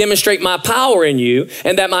up to demonstrate my power in you,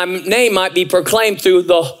 and that my name might be proclaimed through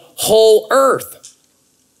the whole earth.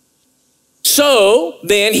 So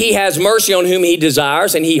then he has mercy on whom he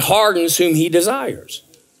desires, and he hardens whom he desires.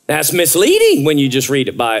 That's misleading when you just read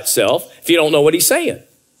it by itself, if you don't know what he's saying.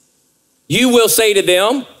 You will say to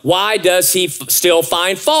them, why does he still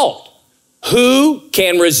find fault? Who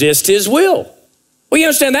can resist his will? Well, you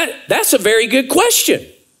understand that? That's a very good question.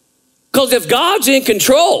 Because if God's in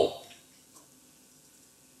control,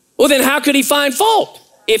 well, then how could he find fault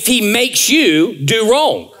if he makes you do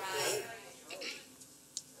wrong?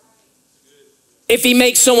 If he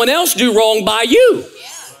makes someone else do wrong by you.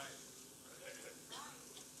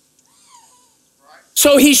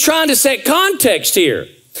 So he's trying to set context here.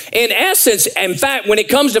 In essence, in fact, when it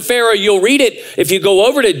comes to Pharaoh, you'll read it. If you go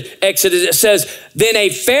over to Exodus, it says, then a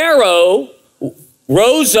Pharaoh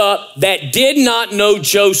rose up that did not know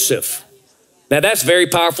Joseph. Now, that's a very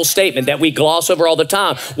powerful statement that we gloss over all the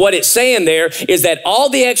time. What it's saying there is that all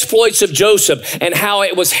the exploits of Joseph and how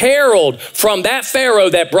it was heralded from that Pharaoh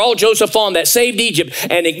that brought Joseph on, that saved Egypt,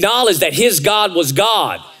 and acknowledged that his God was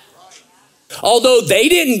God. Although they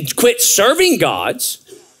didn't quit serving gods,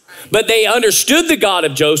 but they understood the God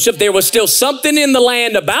of Joseph, there was still something in the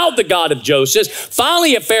land about the God of Joseph.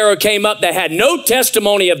 Finally, a Pharaoh came up that had no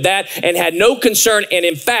testimony of that and had no concern. And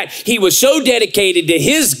in fact, he was so dedicated to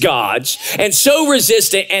his gods and so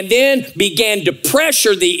resistant, and then began to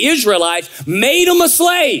pressure the Israelites, made them a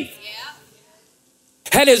slave.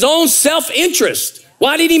 Had his own self-interest.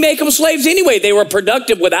 Why did he make them slaves anyway? They were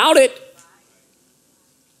productive without it.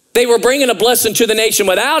 They were bringing a blessing to the nation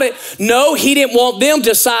without it. No, he didn't want them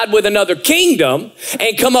to side with another kingdom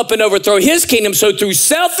and come up and overthrow his kingdom. So through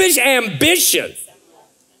selfish ambition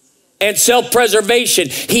and self-preservation,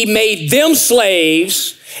 he made them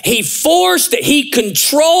slaves. He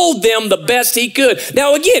controlled them the best he could.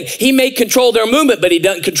 Now again, he may control their movement, but he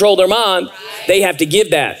doesn't control their mind. They have to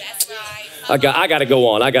give that. I got to go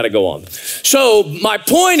on. So my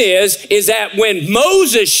point is that when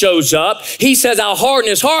Moses shows up, he says, I'll harden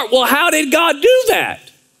his heart. Well, how did God do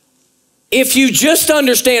that? If you just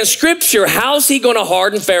understand scripture, how's he going to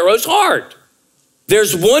harden Pharaoh's heart?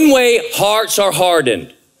 There's one way hearts are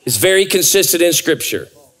hardened. It's very consistent in scripture.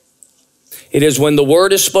 It is when the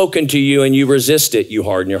word is spoken to you and you resist it, you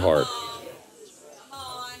harden your heart.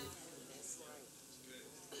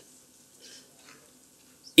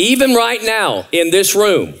 Even right now in this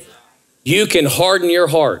room, you can harden your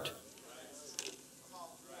heart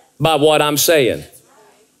by what I'm saying.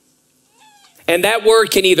 And that word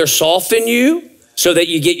can either soften you so that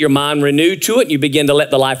you get your mind renewed to it and you begin to let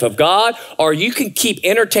the life of God, or you can keep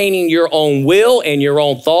entertaining your own will and your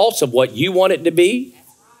own thoughts of what you want it to be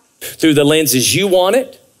through the lenses you want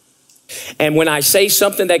it. And when I say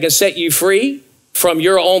something that can set you free from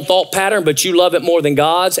your own thought pattern, but you love it more than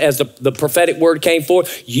God's, as the prophetic word came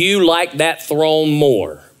forth, you like that throne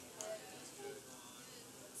more.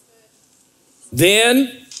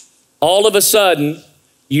 Then, all of a sudden,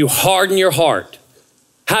 you harden your heart.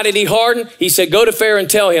 How did he harden? He said, go to Pharaoh and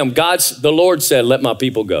tell him, the Lord said, let my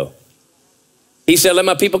people go. He said, let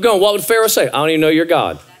my people go. And what would Pharaoh say? I don't even know your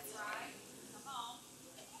God.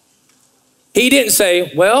 He didn't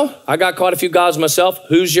say, well, I got quite a few gods myself.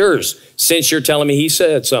 Who's yours? Since you're telling me he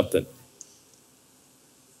said something.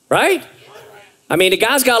 Right? I mean, the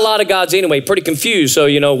guy's got a lot of gods anyway, pretty confused.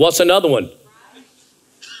 So, what's another one?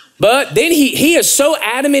 But then he is so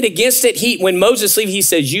adamant against it. When Moses leaves, he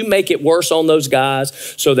says, you make it worse on those guys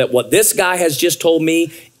so that what this guy has just told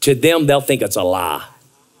me, to them, they'll think it's a lie.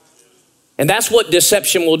 And that's what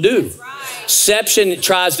deception will do. Deception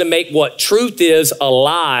tries to make what truth is a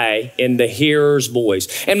lie in the hearer's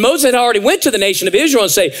voice. And Moses had already went to the nation of Israel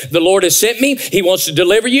and say, the Lord has sent me. He wants to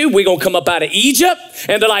deliver you. We're going to come up out of Egypt.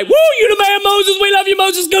 And they're like, woo, you the man, Moses. We love you,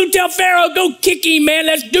 Moses. Go tell Pharaoh. Go kick him, man.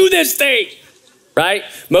 Let's do this thing. Right?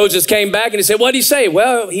 Moses came back and he said, what did he say?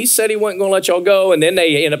 Well, he said he wasn't going to let y'all go. And then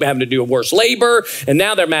they end up having to do a worse labor. And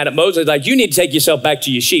now they're mad at Moses. Like, you need to take yourself back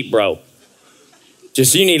to your sheep, bro.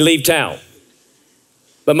 Just you need to leave town.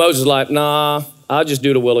 But Moses is like, nah, I'll just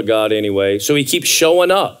do the will of God anyway. So he keeps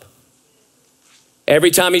showing up.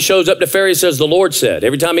 Every time he shows up to Pharaoh, he says, the Lord said.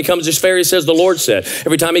 Every time he comes to Pharaoh, he says, the Lord said.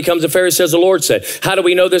 Every time he comes to Pharaoh, he says, the Lord said. How do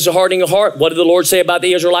we know there's a hardening of heart? What did the Lord say about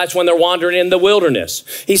the Israelites when they're wandering in the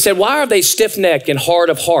wilderness? He said, why are they stiff-necked and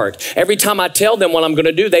hard of heart? Every time I tell them what I'm going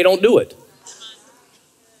to do, they don't do it.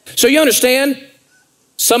 So you understand,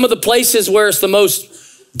 some of the places where it's the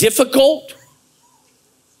most difficult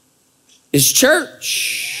is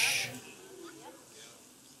church.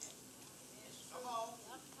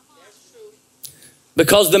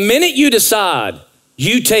 Because the minute you decide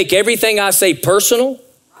you take everything I say personal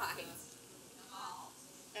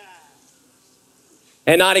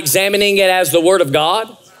and not examining it as the Word of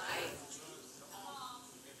God.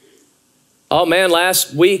 Oh man,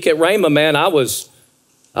 last week at Rhema, man, I was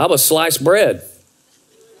sliced bread.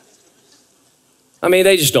 I mean,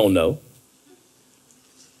 they just don't know.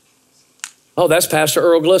 Oh, that's Pastor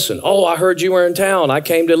Earl Glisson. Oh, I heard you were in town. I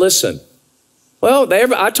came to listen. Well,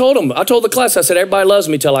 I told the class, I said, everybody loves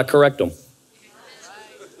me till I correct them.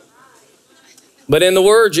 But in the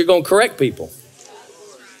Word, you're going to correct people.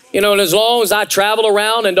 You know, and as long as I travel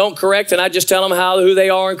around and don't correct, and I just tell them who they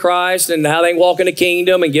are in Christ and how they can walk in the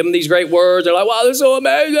kingdom and give them these great words, they're like, wow, this is so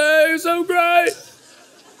amazing, it's so great.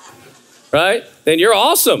 Right? Then you're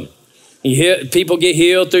awesome. People get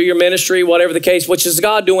healed through your ministry, whatever the case, which is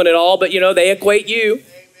God doing it all, but you know, they equate you.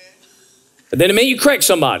 But then the minute you correct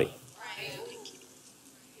somebody,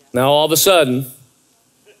 now all of a sudden,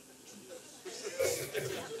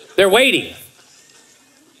 they're waiting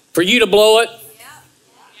for you to blow it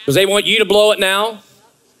because they want you to blow it now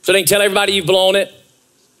so they can tell everybody you've blown it.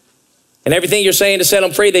 And everything you're saying to set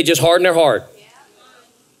them free, they just harden their heart.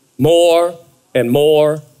 More and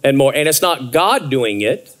more and more. And it's not God doing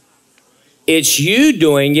it. It's you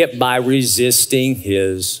doing it by resisting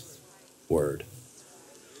His Word.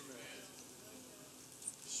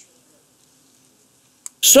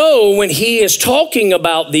 So when He is talking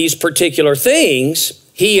about these particular things,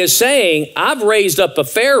 He is saying, I've raised up a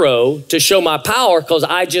Pharaoh to show my power because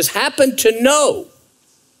I just happen to know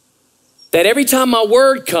that every time my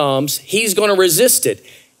word comes, he's going to resist it.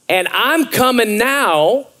 And I'm coming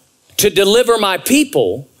now to deliver my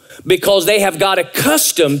people because they have got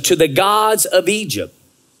accustomed to the gods of Egypt.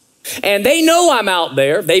 And they know I'm out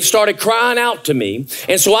there. They've started crying out to me.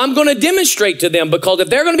 And so I'm going to demonstrate to them, because if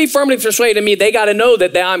they're going to be firmly persuaded of me, they got to know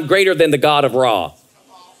that I'm greater than the God of Ra,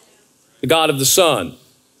 the God of the sun,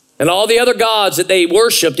 and all the other gods that they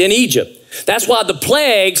worshiped in Egypt. That's why the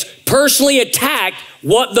plagues personally attacked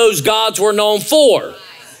what those gods were known for.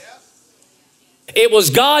 It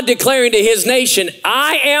was God declaring to his nation,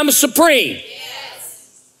 I am supreme.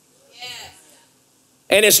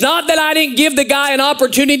 And it's not that I didn't give the guy an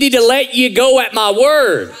opportunity to let you go at my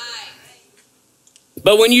word.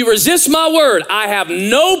 But when you resist my word, I have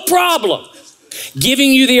no problem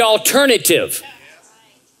giving you the alternative.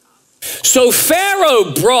 So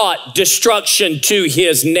Pharaoh brought destruction to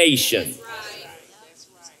his nation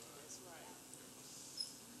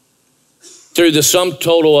through the sum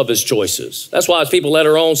total of his choices. That's why people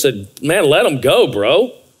later on said, man, let them go,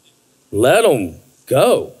 bro. Let them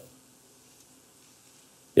go.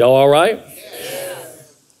 Y'all all right? Yeah.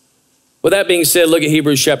 With that being said, look at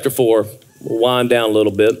Hebrews chapter 4. We'll wind down a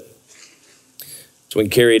little bit so we can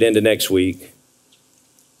carry it into next week.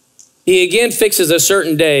 He again fixes a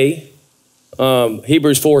certain day,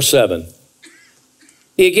 Hebrews 4:7.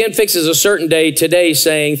 He again fixes a certain day today,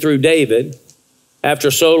 saying through David, after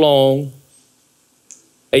so long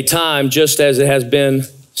a time, just as it has been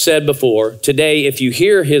said before, today if you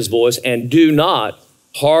hear his voice and do not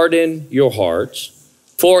harden your hearts,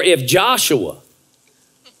 for if Joshua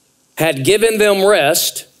had given them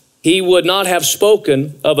rest, he would not have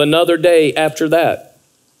spoken of another day after that.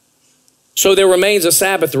 So there remains a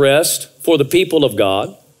Sabbath rest for the people of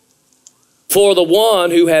God. For the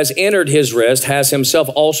one who has entered his rest has himself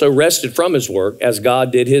also rested from his work, as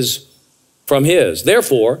God did from his.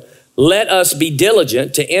 Therefore, let us be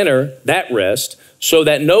diligent to enter that rest, so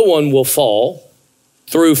that no one will fall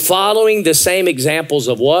through following the same examples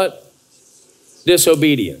of what?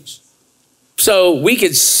 Disobedience. So we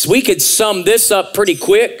could sum this up pretty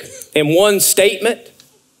quick. in one statement,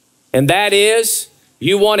 and that is,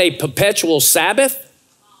 you want a perpetual Sabbath?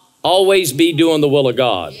 Always be doing the will of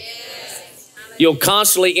God. You'll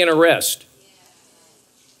constantly in a rest.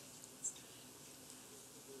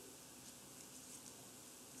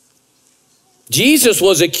 Jesus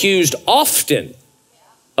was accused often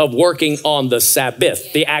of working on the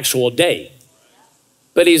Sabbath, the actual day.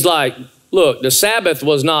 But he's like, look, the Sabbath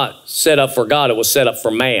was not set up for God, it was set up for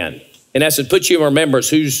man. In essence, put you in remembrance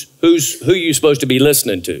who you're supposed to be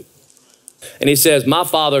listening to. And he says, my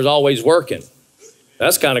Father's always working.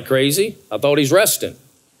 That's kind of crazy. I thought he's resting.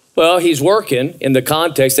 Well, he's working in the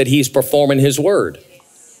context that he's performing his word.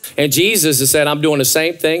 And Jesus has said, I'm doing the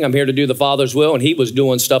same thing. I'm here to do the Father's will. And he was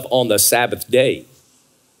doing stuff on the Sabbath day.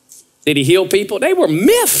 Did he heal people? They were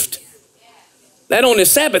miffed that on the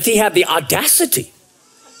Sabbath he had the audacity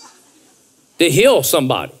to heal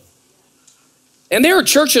somebody. And there are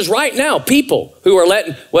churches right now, people who are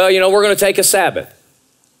letting, well, you know, we're going to take a Sabbath.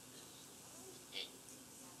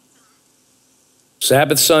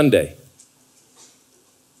 Sabbath Sunday.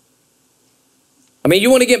 I mean,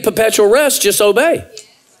 you want to get perpetual rest, just obey.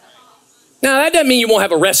 Now, that doesn't mean you won't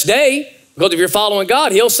have a rest day, because if you're following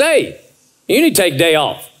God, he'll say, you need to take a day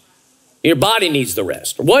off. Your body needs the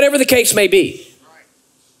rest, or whatever the case may be.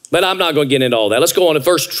 But I'm not going to get into all that. Let's go on to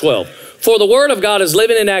verse 12. For the word of God is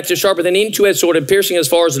living and active, sharper than any two-edged sword, and piercing as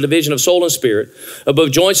far as the division of soul and spirit,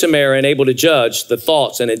 above joints and marrow, and able to judge the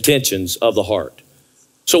thoughts and intentions of the heart.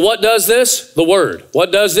 So what does this? The word.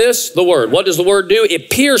 What does this? The word. What does the word do? It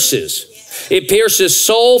pierces. It pierces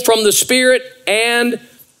soul from the spirit and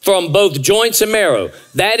from both joints and marrow.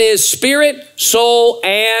 That is spirit, soul,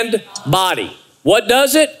 and body. What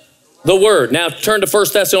does it? The word. Now turn to 1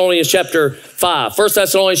 Thessalonians chapter 5. 1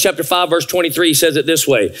 Thessalonians chapter 5 verse 23 says it this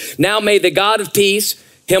way. Now may the God of peace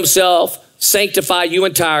himself sanctify you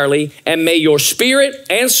entirely, and may your spirit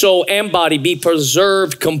and soul and body be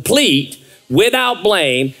preserved complete without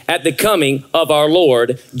blame at the coming of our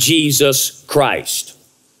Lord Jesus Christ.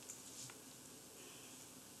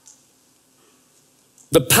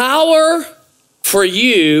 The power for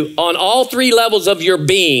you on all three levels of your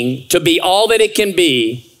being to be all that it can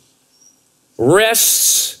be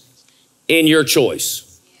rests in your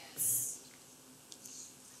choice.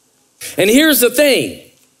 And here's the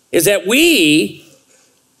thing, is that we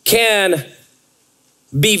can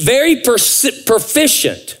be very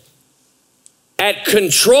proficient at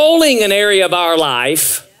controlling an area of our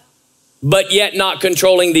life, but yet not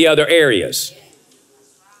controlling the other areas.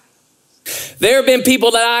 There have been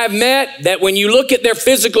people that I have met that when you look at their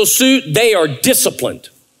physical suit, they are disciplined.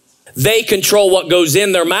 They control what goes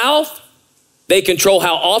in their mouth. They control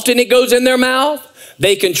how often it goes in their mouth.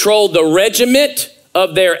 They control the regiment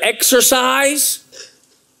of their exercise.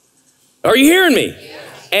 Are you hearing me?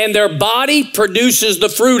 And their body produces the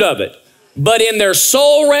fruit of it. But in their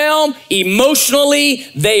soul realm, emotionally,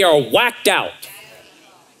 they are whacked out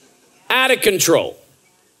of control.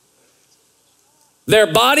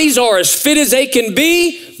 Their bodies are as fit as they can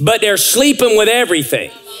be, but they're sleeping with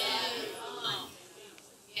everything.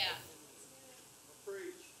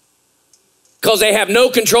 Because they have no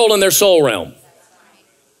control in their soul realm.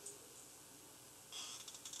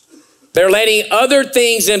 They're letting other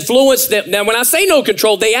things influence them. Now, when I say no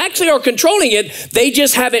control, they actually are controlling it. They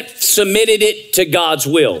just haven't submitted it to God's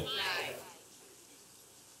will.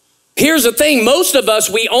 Here's the thing. Most of us,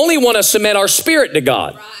 we only want to submit our spirit to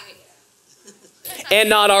God and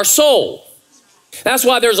not our soul. That's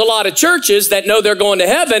why there's a lot of churches that know they're going to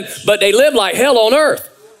heaven, but they live like hell on earth.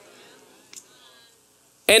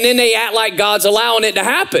 And then they act like God's allowing it to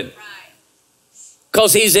happen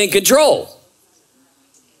because he's in control.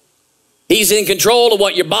 He's in control of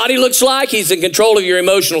what your body looks like. He's in control of your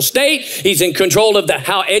emotional state. He's in control of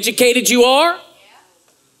how educated you are.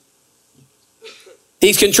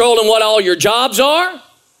 He's controlling what all your jobs are.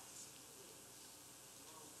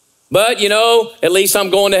 But, you know, at least I'm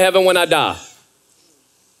going to heaven when I die.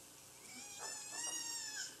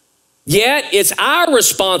 Yet, it's our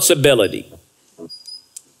responsibility.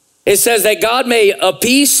 It says that God may of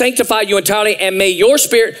peace sanctify you entirely, and may your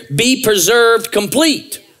spirit be preserved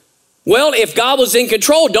complete. Well, if God was in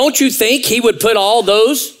control, don't you think he would put all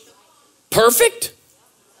those perfect?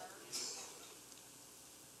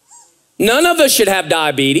 None of us should have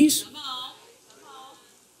diabetes.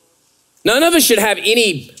 None of us should have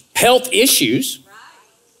any health issues.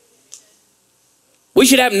 We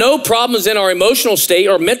should have no problems in our emotional state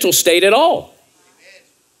or mental state at all.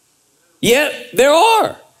 Yet there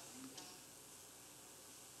are.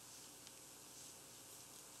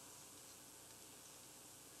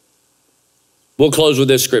 We'll close with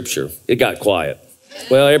this scripture. It got quiet.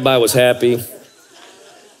 Well, everybody was happy.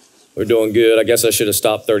 We're doing good. I guess I should have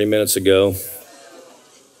stopped 30 minutes ago.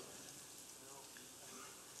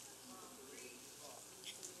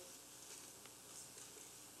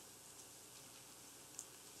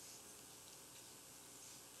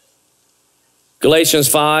 Galatians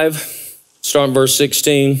 5, starting verse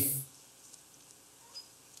 16.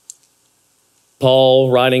 Paul,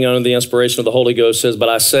 writing under the inspiration of the Holy Ghost, says, "But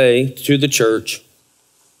I say to the church,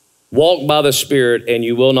 walk by the Spirit, and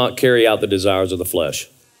you will not carry out the desires of the flesh."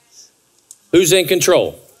 Who's in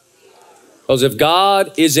control? Because if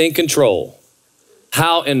God is in control,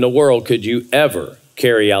 how in the world could you ever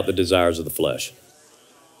carry out the desires of the flesh?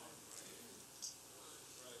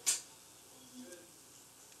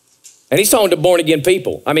 And he's talking to born again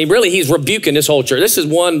people. I mean, really, he's rebuking this whole church. This is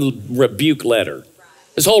one rebuke letter.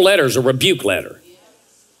 This whole letter is a rebuke letter.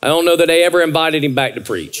 I don't know that they ever invited him back to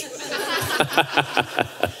preach.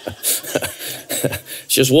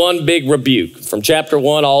 It's just one big rebuke from chapter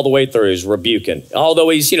 1 all the way through is rebuking. Although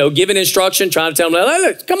he's, giving instruction, trying to tell them,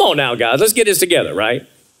 "Hey, come on now, guys, let's get this together," right?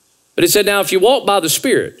 But he said, now, if you walk by the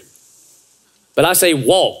Spirit, but I say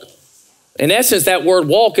walk. In essence, that word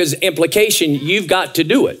walk is implication. You've got to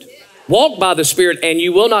do it. Walk by the Spirit, and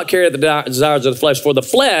you will not carry the desires of the flesh. For the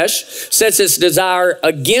flesh sets its desire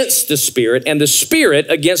against the Spirit, and the Spirit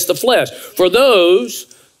against the flesh. For those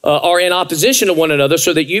are in opposition to one another,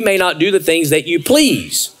 so that you may not do the things that you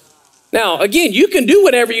please. Now, again, you can do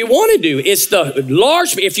whatever you want to do. It's the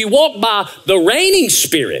large, if you walk by the reigning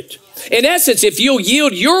Spirit, in essence, if you'll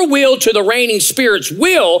yield your will to the reigning Spirit's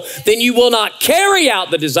will, then you will not carry out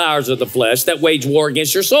the desires of the flesh that wage war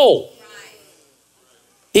against your soul.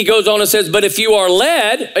 He goes on and says, but if you are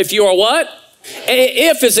led, if you are what?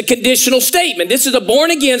 If is a conditional statement. This is a born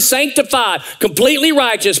again, sanctified, completely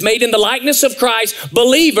righteous, made in the likeness of Christ,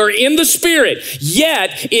 believer in the Spirit.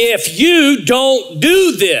 Yet, if you don't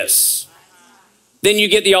do this, then you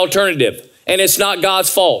get the alternative. And it's not God's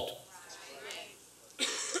fault.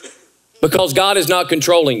 Because God is not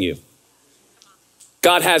controlling you.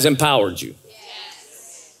 God has empowered you.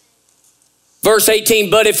 Verse 18,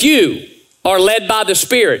 but if you are led by the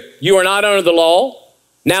Spirit, you are not under the law.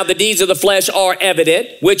 Now the deeds of the flesh are evident,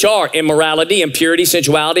 which are immorality, impurity,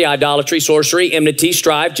 sensuality, idolatry, sorcery, enmity,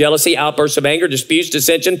 strife, jealousy, outbursts of anger, disputes,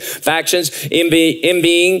 dissension, factions,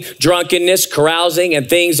 envying, drunkenness, carousing, and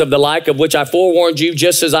things of the like, of which I forewarned you,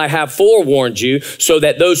 just as I have forewarned you, so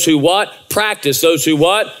that those who what? Practice. Those who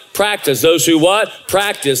what? Practice. Those who what?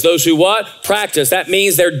 Practice. Those who what? Practice. That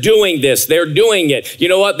means they're doing this. They're doing it. You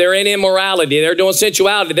know what? They're in immorality. They're doing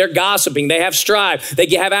sensuality. They're gossiping. They have strife. They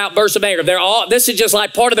have outbursts of anger. This is just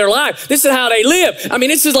like part of their life. This is how they live. I mean,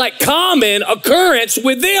 this is like common occurrence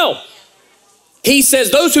with them. He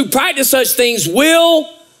says those who practice such things will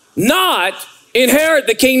not inherit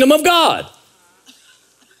the kingdom of God.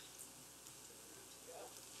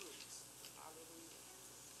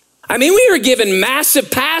 I mean, we were given massive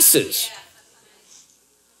passes.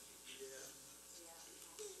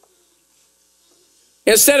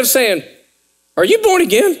 Instead of saying, are you born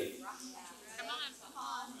again?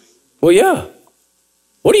 Well, yeah.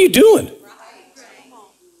 What are you doing?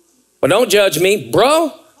 Well, don't judge me.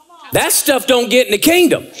 Bro, that stuff don't get in the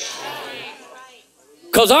kingdom.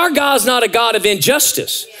 Because our God's not a God of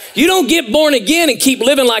injustice. You don't get born again and keep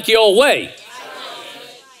living like your old way.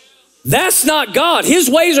 That's not God. His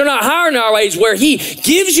ways are not higher than our ways, where he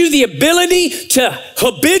gives you the ability to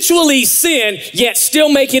habitually sin, yet still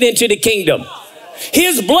make it into the kingdom.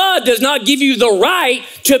 His blood does not give you the right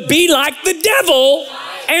to be like the devil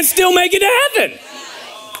and still make it to heaven.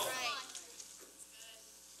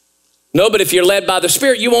 No, but if you're led by the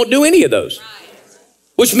Spirit, you won't do any of those.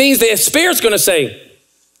 Which means the Spirit's going to say,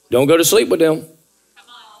 don't go to sleep with them.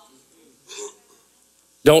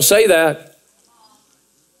 Don't say that.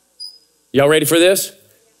 Y'all ready for this?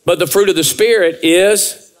 But the fruit of the Spirit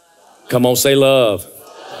is, come on, say love,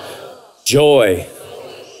 joy,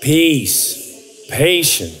 peace,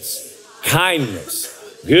 patience,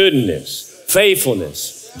 kindness, goodness,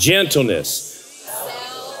 faithfulness, gentleness,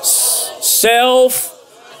 self.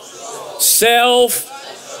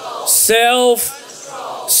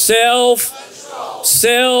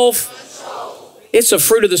 It's a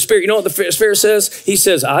fruit of the Spirit. You know what the Spirit says? He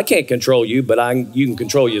says, I can't control you, but you can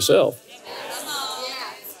control yourself.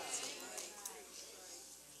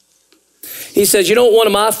 He says, you know what one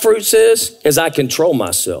of my fruits is I control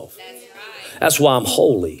myself. That's why I'm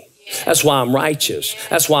holy. That's why I'm righteous.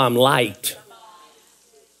 That's why I'm light.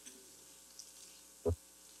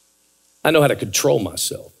 I know how to control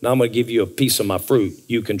myself. Now I'm going to give you a piece of my fruit.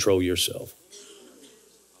 You control yourself.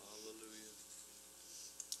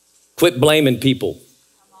 Quit blaming people.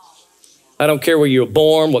 I don't care where you were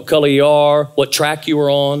born, what color you are, what track you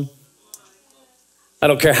were on, I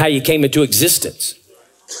don't care how you came into existence.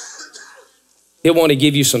 He'll want to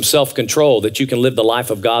give you some self-control that you can live the life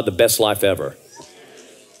of God, the best life ever.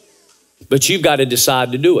 But you've got to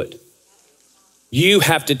decide to do it. You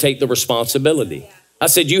have to take the responsibility. I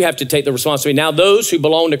said you have to take the responsibility. Now those who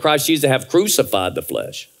belong to Christ Jesus have crucified the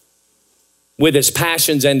flesh with its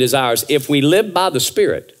passions and desires. If we live by the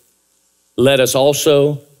Spirit, let us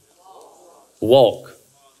also walk.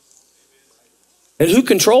 And who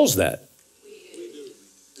controls that?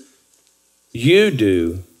 You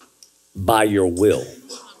do by your will.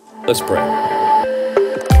 Let's pray.